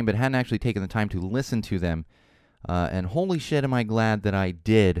heard the name but hadn't actually taken the time to listen to them. And holy shit, am I glad that I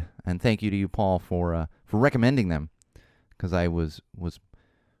did. And thank you to you, Paul, for recommending them. Because I was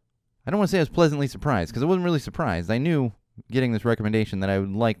I don't want to say I was pleasantly surprised, because I wasn't really surprised. I knew getting this recommendation that I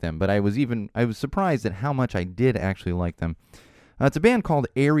would like them, but I was surprised at how much I did actually like them. It's a band called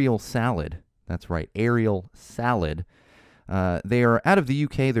Aerial Salad. That's right, Aerial Salad. They are out of the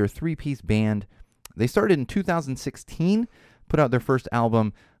UK. They're a 3-piece band. They started in 2016, put out their first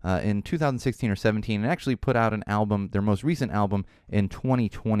album in 2016 or 17, and actually put out an album, their most recent album, in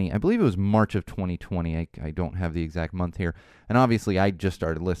 2020. I believe it was March of 2020. I don't have the exact month here. And obviously, I just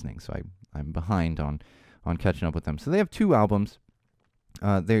started listening, so I'm behind on catching up with them. So they have 2 albums.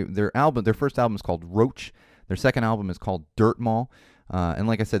 Their first album is called Roach. Their second album is called Dirt Mall. And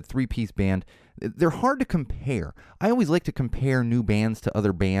like I said, 3-piece band. They're hard to compare. I always like to compare new bands to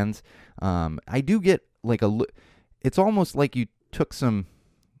other bands. I do get like it's almost like you took some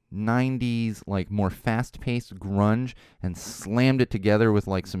 90s like more fast-paced grunge and slammed it together with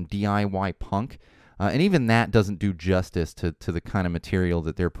like some DIY punk. And even that doesn't do justice to the kind of material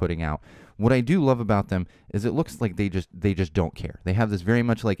that they're putting out. What I do love about them is it looks like they just don't care. They have this very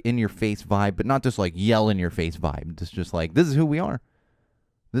much like in-your-face vibe, but not just like yell-in-your-face vibe. It's just like, this is who we are.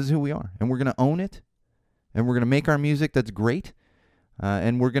 This is who we are. And we're going to own it. And we're going to make our music that's great.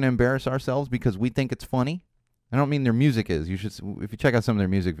 And we're going to embarrass ourselves because we think it's funny. I don't mean their music is. You should, if you check out some of their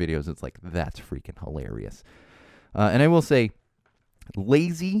music videos, it's like, that's freaking hilarious. And I will say,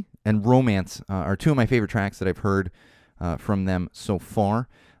 Lazy and Romance are 2 of my favorite tracks that I've heard from them so far.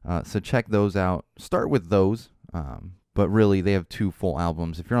 So check those out. Start with those. But really, they have 2 full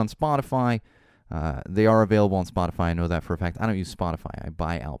albums. If you're on Spotify, they are available on Spotify. I know that for a fact. I don't use Spotify. I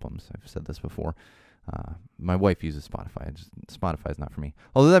buy albums. I've said this before. My wife uses Spotify. Spotify is not for me.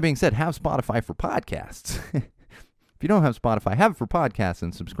 Although that being said, have Spotify for podcasts. If you don't have Spotify, have it for podcasts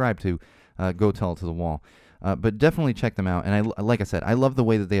and subscribe to Go Tell It to the Wall. But definitely check them out. And like I said, I love the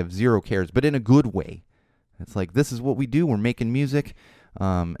way that they have zero cares, but in a good way. It's like, this is what we do. We're making music.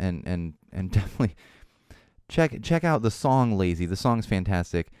 And definitely check out the song Lazy. The song's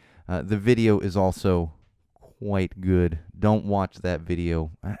fantastic. The video is also quite good. Don't watch that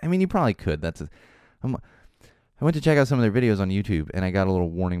video. I mean, you probably could. I went to check out some of their videos on YouTube, and I got a little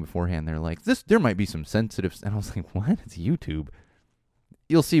warning beforehand. They're like, there might be some sensitive... And I was like, what? It's YouTube.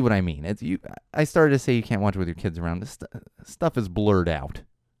 You'll see what I mean. I started to say you can't watch it with your kids around. This stuff is blurred out.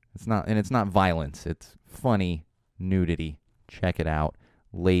 It's not violence. It's funny nudity. Check it out.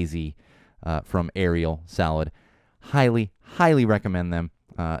 Lazy from Aerial Salad. Highly, highly recommend them.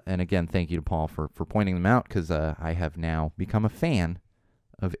 And again, thank you to Paul for pointing them out, because I have now become a fan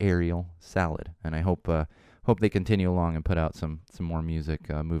of Aerial Salad, and I hope they continue along and put out some more music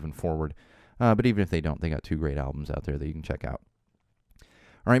moving forward. But even if they don't, they got 2 great albums out there that you can check out.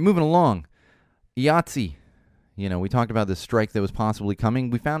 All right, moving along. IATSE. We talked about this strike that was possibly coming.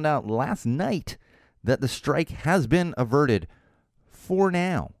 We found out last night that the strike has been averted for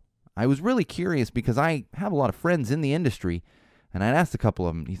now. I was really curious because I have a lot of friends in the industry, and I'd asked a couple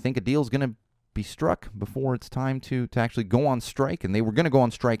of them, do you think a deal's going to be struck before it's time to actually go on strike? And they were going to go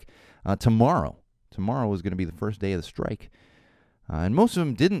on strike tomorrow. Tomorrow was going to be the first day of the strike. And most of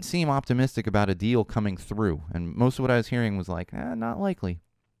them didn't seem optimistic about a deal coming through. And most of what I was hearing was like, not likely.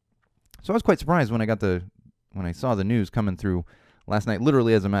 So I was quite surprised when I saw the news coming through last night,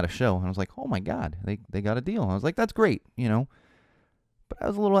 literally as I'm at a show. And I was like, oh my God, they got a deal. And I was like, that's great, But I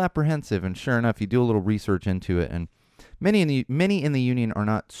was a little apprehensive, and sure enough, you do a little research into it, and many in the union are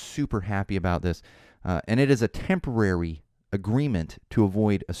not super happy about this. And it is a temporary agreement to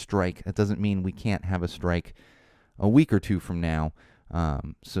avoid a strike. That doesn't mean we can't have a strike a week or 2 from now.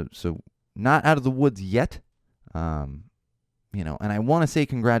 So not out of the woods yet. And I want to say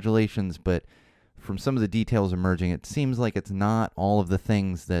congratulations, but from some of the details emerging, it seems like it's not all of the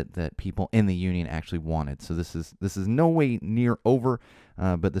things that people in the union actually wanted. So this is no way near over,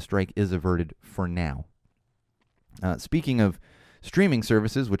 but the strike is averted for now. Speaking of streaming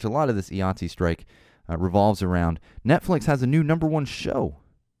services, which a lot of this IATSE strike revolves around, Netflix has a new #1 show.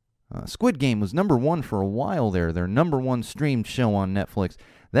 Squid Game was #1 for a while there, their #1 streamed show on Netflix.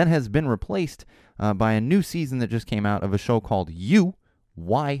 That has been replaced by a new season that just came out of a show called You,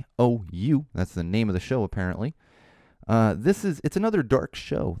 Y-O-U. That's the name of the show, apparently. It's another dark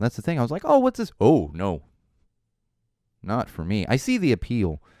show. That's the thing. I was like, oh, what's this? Oh, no. Not for me. I see the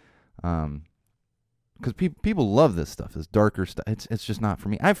appeal. Because people love this stuff, this darker stuff. It's just not for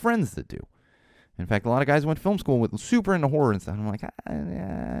me. I have friends that do. In fact, a lot of guys went to film school with super into horror and stuff. I'm like,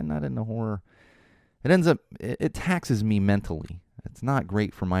 not into horror. It taxes me mentally. It's not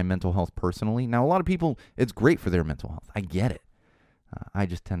great for my mental health personally. Now, a lot of people, it's great for their mental health. I get it. I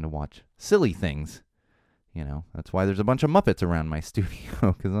just tend to watch silly things. That's why there's a bunch of Muppets around my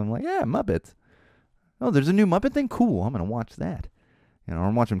studio, because I'm like, yeah, Muppets. Oh, there's a new Muppet thing? Cool, I'm going to watch that.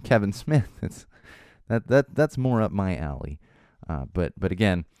 I'm watching Kevin Smith. That's more up my alley. But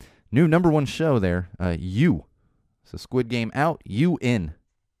again, new #1 show there, You. So Squid Game out, You in.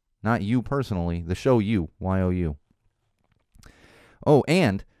 Not you personally, the show You, Y-O-U. Oh,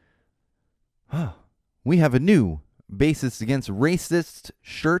 and we have a new Bassists Against Racists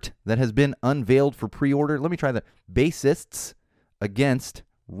shirt that has been unveiled for pre-order. Let me try that. Bassists Against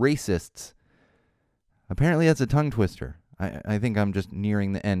Racists. Apparently that's a tongue twister. I think I'm just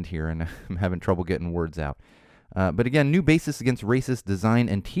nearing the end here, and I'm having trouble getting words out. But again, new Bassists Against Racist design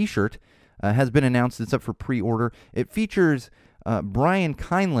and t-shirt has been announced. It's up for pre-order. It features Brian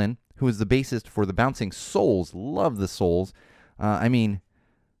Kindlin, who is the bassist for the Bouncing Souls. Love the Souls. I mean,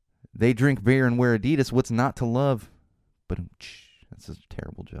 they drink beer and wear Adidas. What's not to love? But that's a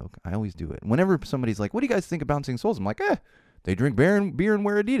terrible joke. I always do it. Whenever somebody's like, what do you guys think of Bouncing Souls? I'm like, they drink beer and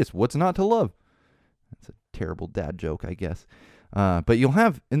wear Adidas. What's not to love? That's a terrible dad joke, I guess. But you'll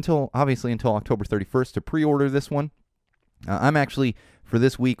have until October 31st to pre-order this one. I'm actually, for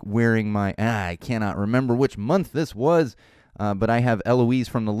this week, wearing my, I cannot remember which month this was, but I have Eloise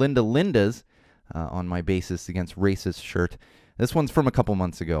from the Linda Lindas on my Bassists Against Racist shirt. This one's from a couple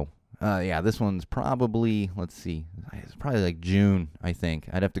months ago. This one's probably, let's see, it's probably like June, I think.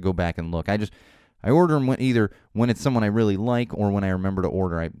 I'd have to go back and look. I order them either when it's someone I really like or when I remember to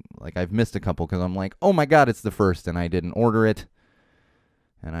order. I've missed a couple because I'm like, oh my God, it's the first, and I didn't order it.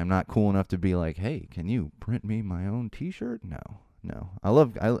 And I'm not cool enough to be like, hey, can you print me my own T-shirt? No.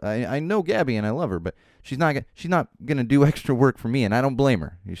 I know Gabby and I love her, but she's not gonna do extra work for me, and I don't blame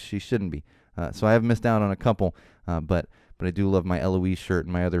her. She shouldn't be. So I have missed out on a couple, but I do love my Eloise shirt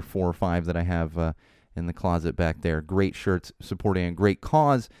and my other 4 or 5 that I have in the closet back there. Great shirts supporting a great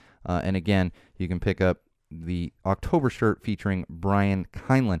cause. And again, you can pick up the October shirt featuring Brian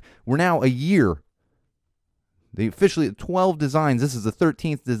Kindlin. We're now a year. They officially 12 designs. This is the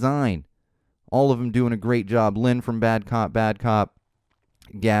 13th design. All of them doing a great job. Lynn from Bad Cop,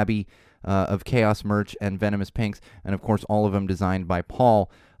 Gabby of Chaos Merch and Venomous Pinks, and of course all of them designed by Paul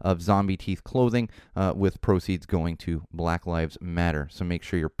of Zombie Teeth Clothing, with proceeds going to Black Lives Matter. So make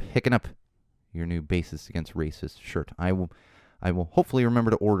sure you're picking up your new Bassists Against Racist shirt. I will hopefully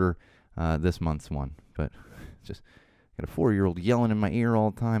remember to order this month's one, but just got a 4-year-old yelling in my ear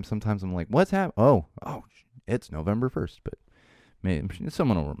all the time. Sometimes I'm like, what's happening? Oh, it's November 1st, but maybe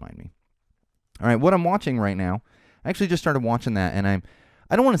someone will remind me. All right, what I'm watching right now, I actually just started watching that, and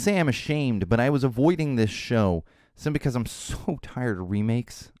I don't want to say I'm ashamed, but I was avoiding this show simply because I'm so tired of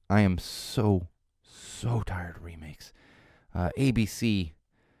remakes. I am so tired of remakes. ABC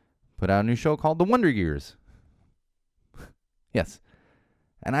put out a new show called The Wonder Years. Yes.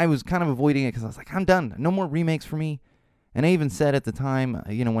 And I was kind of avoiding it because I was like, I'm done. No more remakes for me. And I even said at the time,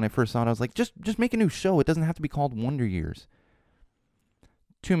 when I first saw it, I was like, just make a new show. It doesn't have to be called Wonder Years.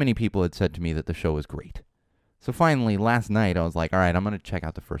 Too many people had said to me that the show was great. So finally, last night, I was like, all right, I'm going to check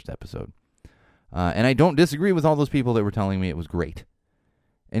out the first episode. And I don't disagree with all those people that were telling me it was great.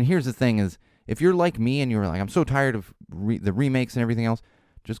 And here's the thing is, if you're like me and you're like, I'm so tired of the remakes and everything else,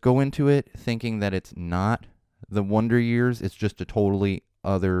 just go into it thinking that it's not the Wonder Years. It's just a totally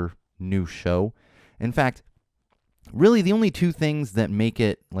other new show. In fact, really the only 2 things that make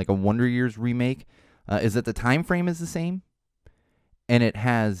it like a Wonder Years remake is that the time frame is the same, and it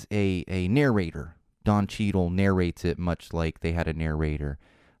has a narrator. Don Cheadle narrates it much like they had a narrator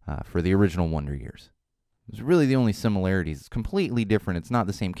for the original Wonder Years. It's really the only similarities. It's completely different. It's not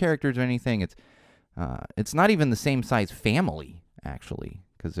the same characters or anything. It's not even the same size family, actually.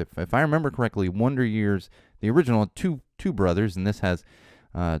 Because if I remember correctly, Wonder Years, the original had two brothers, and this has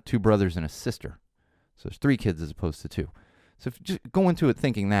 2 brothers and a sister. So there's 3 kids as opposed to 2. So if you just go into it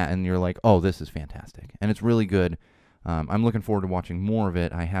thinking that, and you're like, oh, this is fantastic. And it's really good. I'm looking forward to watching more of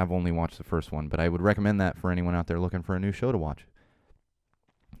it. I have only watched the first one, but I would recommend that for anyone out there looking for a new show to watch.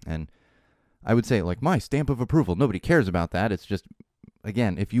 And I would say, like, my stamp of approval. Nobody cares about that. It's just,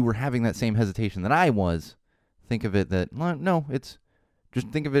 again, if you were having that same hesitation that I was, think of it that, no, it's, just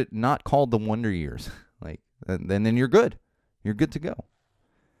think of it not called the Wonder Years. And then you're good. You're good to go.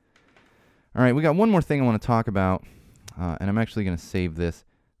 All right, we got one more thing I want to talk about, and I'm actually going to save this.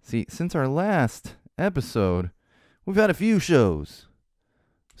 See, since our last episode, we've had a few shows.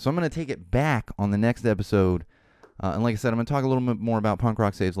 So I'm going to take it back on the next episode. And like I said, I'm going to talk a little bit more about Punk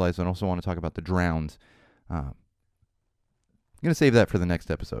Rock Saves Lives. I also want to talk about the Drowns. I'm going to save that for the next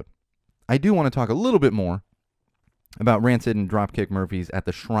episode. I do want to talk a little bit more about Rancid and Dropkick Murphys at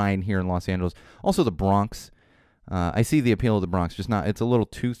the Shrine here in Los Angeles. Also the Bronx. I see the appeal of the Bronx, just not, it's a little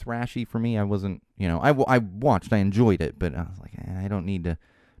too thrashy for me. I wasn't, I watched, I enjoyed it, but I was like, I don't need to,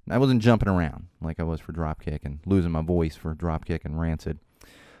 I wasn't jumping around like I was for Dropkick and losing my voice for Dropkick and Rancid.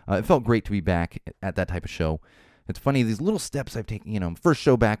 It felt great to be back at that type of show. It's funny, these little steps I've taken, first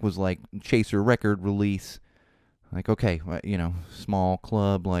show back was like Chaser record release. Like, okay, small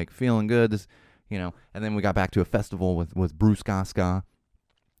club, like feeling good, this, and then we got back to a festival with Bruce Gaska.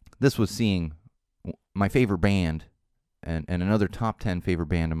 This was seeing my favorite band and another top 10 favorite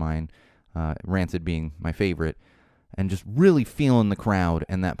band of mine, Rancid being my favorite, and just really feeling the crowd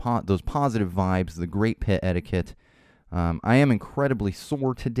and those positive vibes, the great pit etiquette. I am incredibly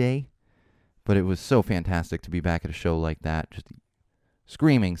sore today, but it was so fantastic to be back at a show like that, just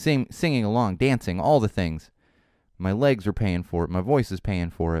screaming, singing along, dancing, all the things. My legs are paying for it, my voice is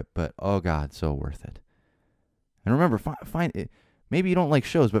paying for it, but oh God, so worth it. And remember, find it. Maybe you don't like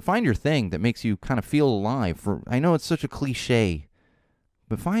shows, but find your thing that makes you kind of feel alive. I know it's such a cliche,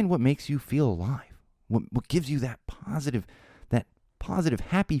 but find what makes you feel alive. What gives you that positive,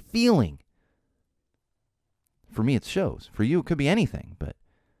 happy feeling. For me, it's shows. For you, it could be anything, but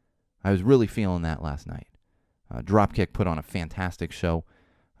I was really feeling that last night. Dropkick put on a fantastic show.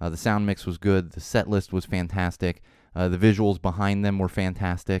 The sound mix was good. The set list was fantastic. The visuals behind them were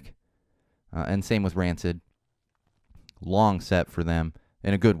fantastic. And same with Rancid. Long set for them.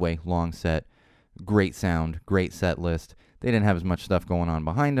 In a good way, long set. Great sound, great set list. They didn't have as much stuff going on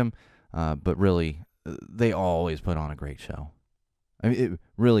behind them, but really, they always put on a great show. I mean, it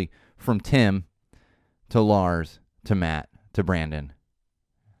really, from Tim to Lars to Matt to Brandon.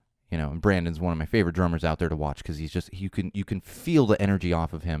 You know, and Brandon's one of my favorite drummers out there to watch because he's just, you can feel the energy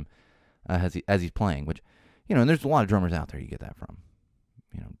off of him as he's playing, which, you know, and there's a lot of drummers out there you get that from.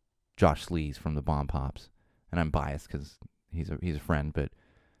 You know, Josh Slees from the Bomb Pops. And I'm biased because he's a friend, but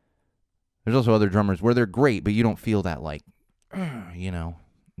there's also other drummers where they're great, but you don't feel that, like, you know,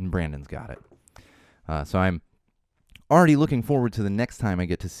 and Brandon's got it. So I'm already looking forward to the next time I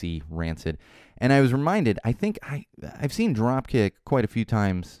get to see Rancid. And I was reminded, I think I've seen Dropkick quite a few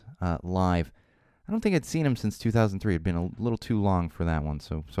times live. I don't think I'd seen him since 2003. It'd been a little too long for that one,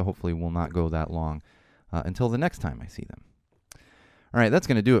 so hopefully we'll not go that long until the next time I see them. All right, that's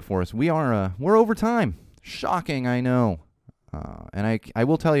going to do it for us. We're over time. Shocking, I know. And I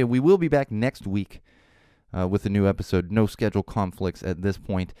will tell you, we will be back next week with a new episode. No schedule conflicts at this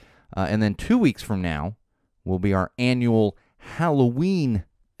point. And then 2 weeks from now will be our annual Halloween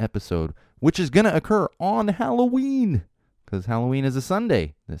episode, which is going to occur on Halloween, because Halloween is a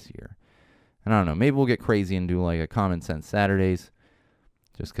Sunday this year. And I don't know, maybe we'll get crazy and do like a Common Sense Saturdays,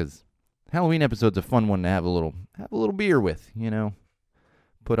 just because Halloween episode's a fun one to have a little beer with, you know.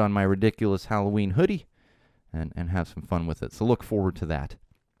 Put on my ridiculous Halloween hoodie and have some fun with it. So look forward to that.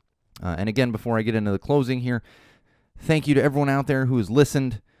 And again, before I get into the closing here, thank you to everyone out there who has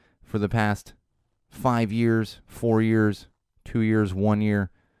listened for the past 5 years, 4 years, 2 years, 1 year,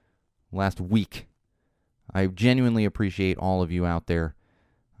 last week. I genuinely appreciate all of you out there.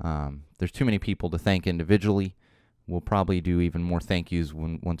 There's too many people to thank individually. We'll probably do even more thank yous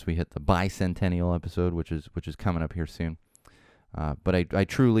once we hit the bicentennial episode, which is coming up here soon. But I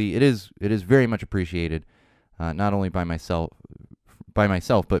truly, it is very much appreciated, not only by myself,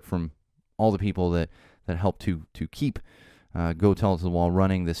 but from all the people that help to keep Go Tell It to the Wall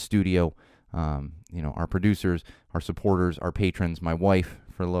running this studio. You know, our producers, our supporters, our patrons, my wife,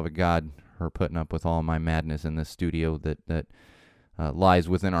 for the love of God, her putting up with all my madness in this studio that lies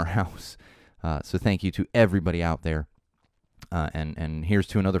within our house. So thank you to everybody out there. And here's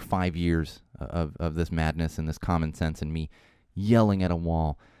to another 5 years of this madness and this common sense and me yelling at a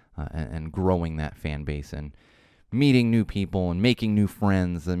wall and growing that fan base and meeting new people and making new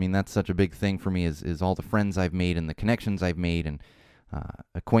friends. I mean, that's such a big thing for me is all the friends I've made and the connections I've made and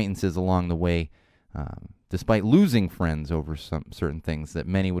acquaintances along the way, despite losing friends over some certain things that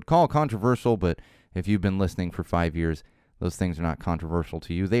many would call controversial. But if you've been listening for 5 years, those things are not controversial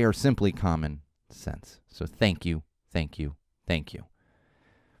to you. They are simply common sense. So thank you, thank you, thank you.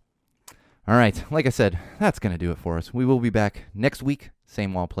 All right, like I said, that's going to do it for us. We will be back next week,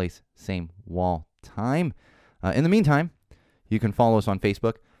 same wall place, same wall time. In the meantime, you can follow us on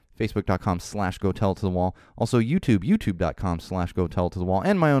Facebook, facebook.com/GoTellItToTheWall. Also YouTube, youtube.com/GoTellItToTheWall.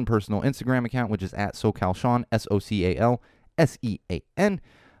 And my own personal Instagram account, which is at SoCalSean, SoCalSean.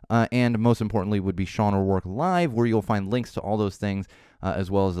 And most importantly would be Sean O'Rourke Live, where you'll find links to all those things, as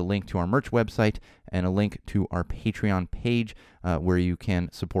well as a link to our merch website and a link to our Patreon page, where you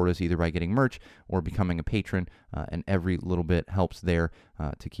can support us either by getting merch or becoming a patron, and every little bit helps there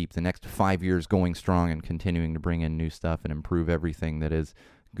to keep the next 5 years going strong and continuing to bring in new stuff and improve everything that is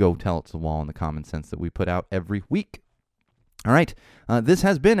Go Tell It to the Wall and the common sense that we put out every week. All right, this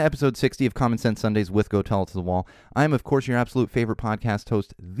has been episode 60 of Common Sense Sundays with Go Tell It to the Wall. I'm, of course, your absolute favorite podcast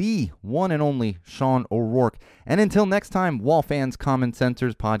host, the one and only Sean O'Rourke. And until next time, Wall fans, Common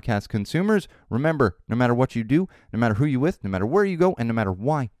Sensers, podcast consumers, remember, no matter what you do, no matter who you're with, no matter where you go, and no matter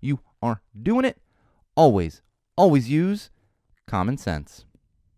why you are doing it, always, always use common sense.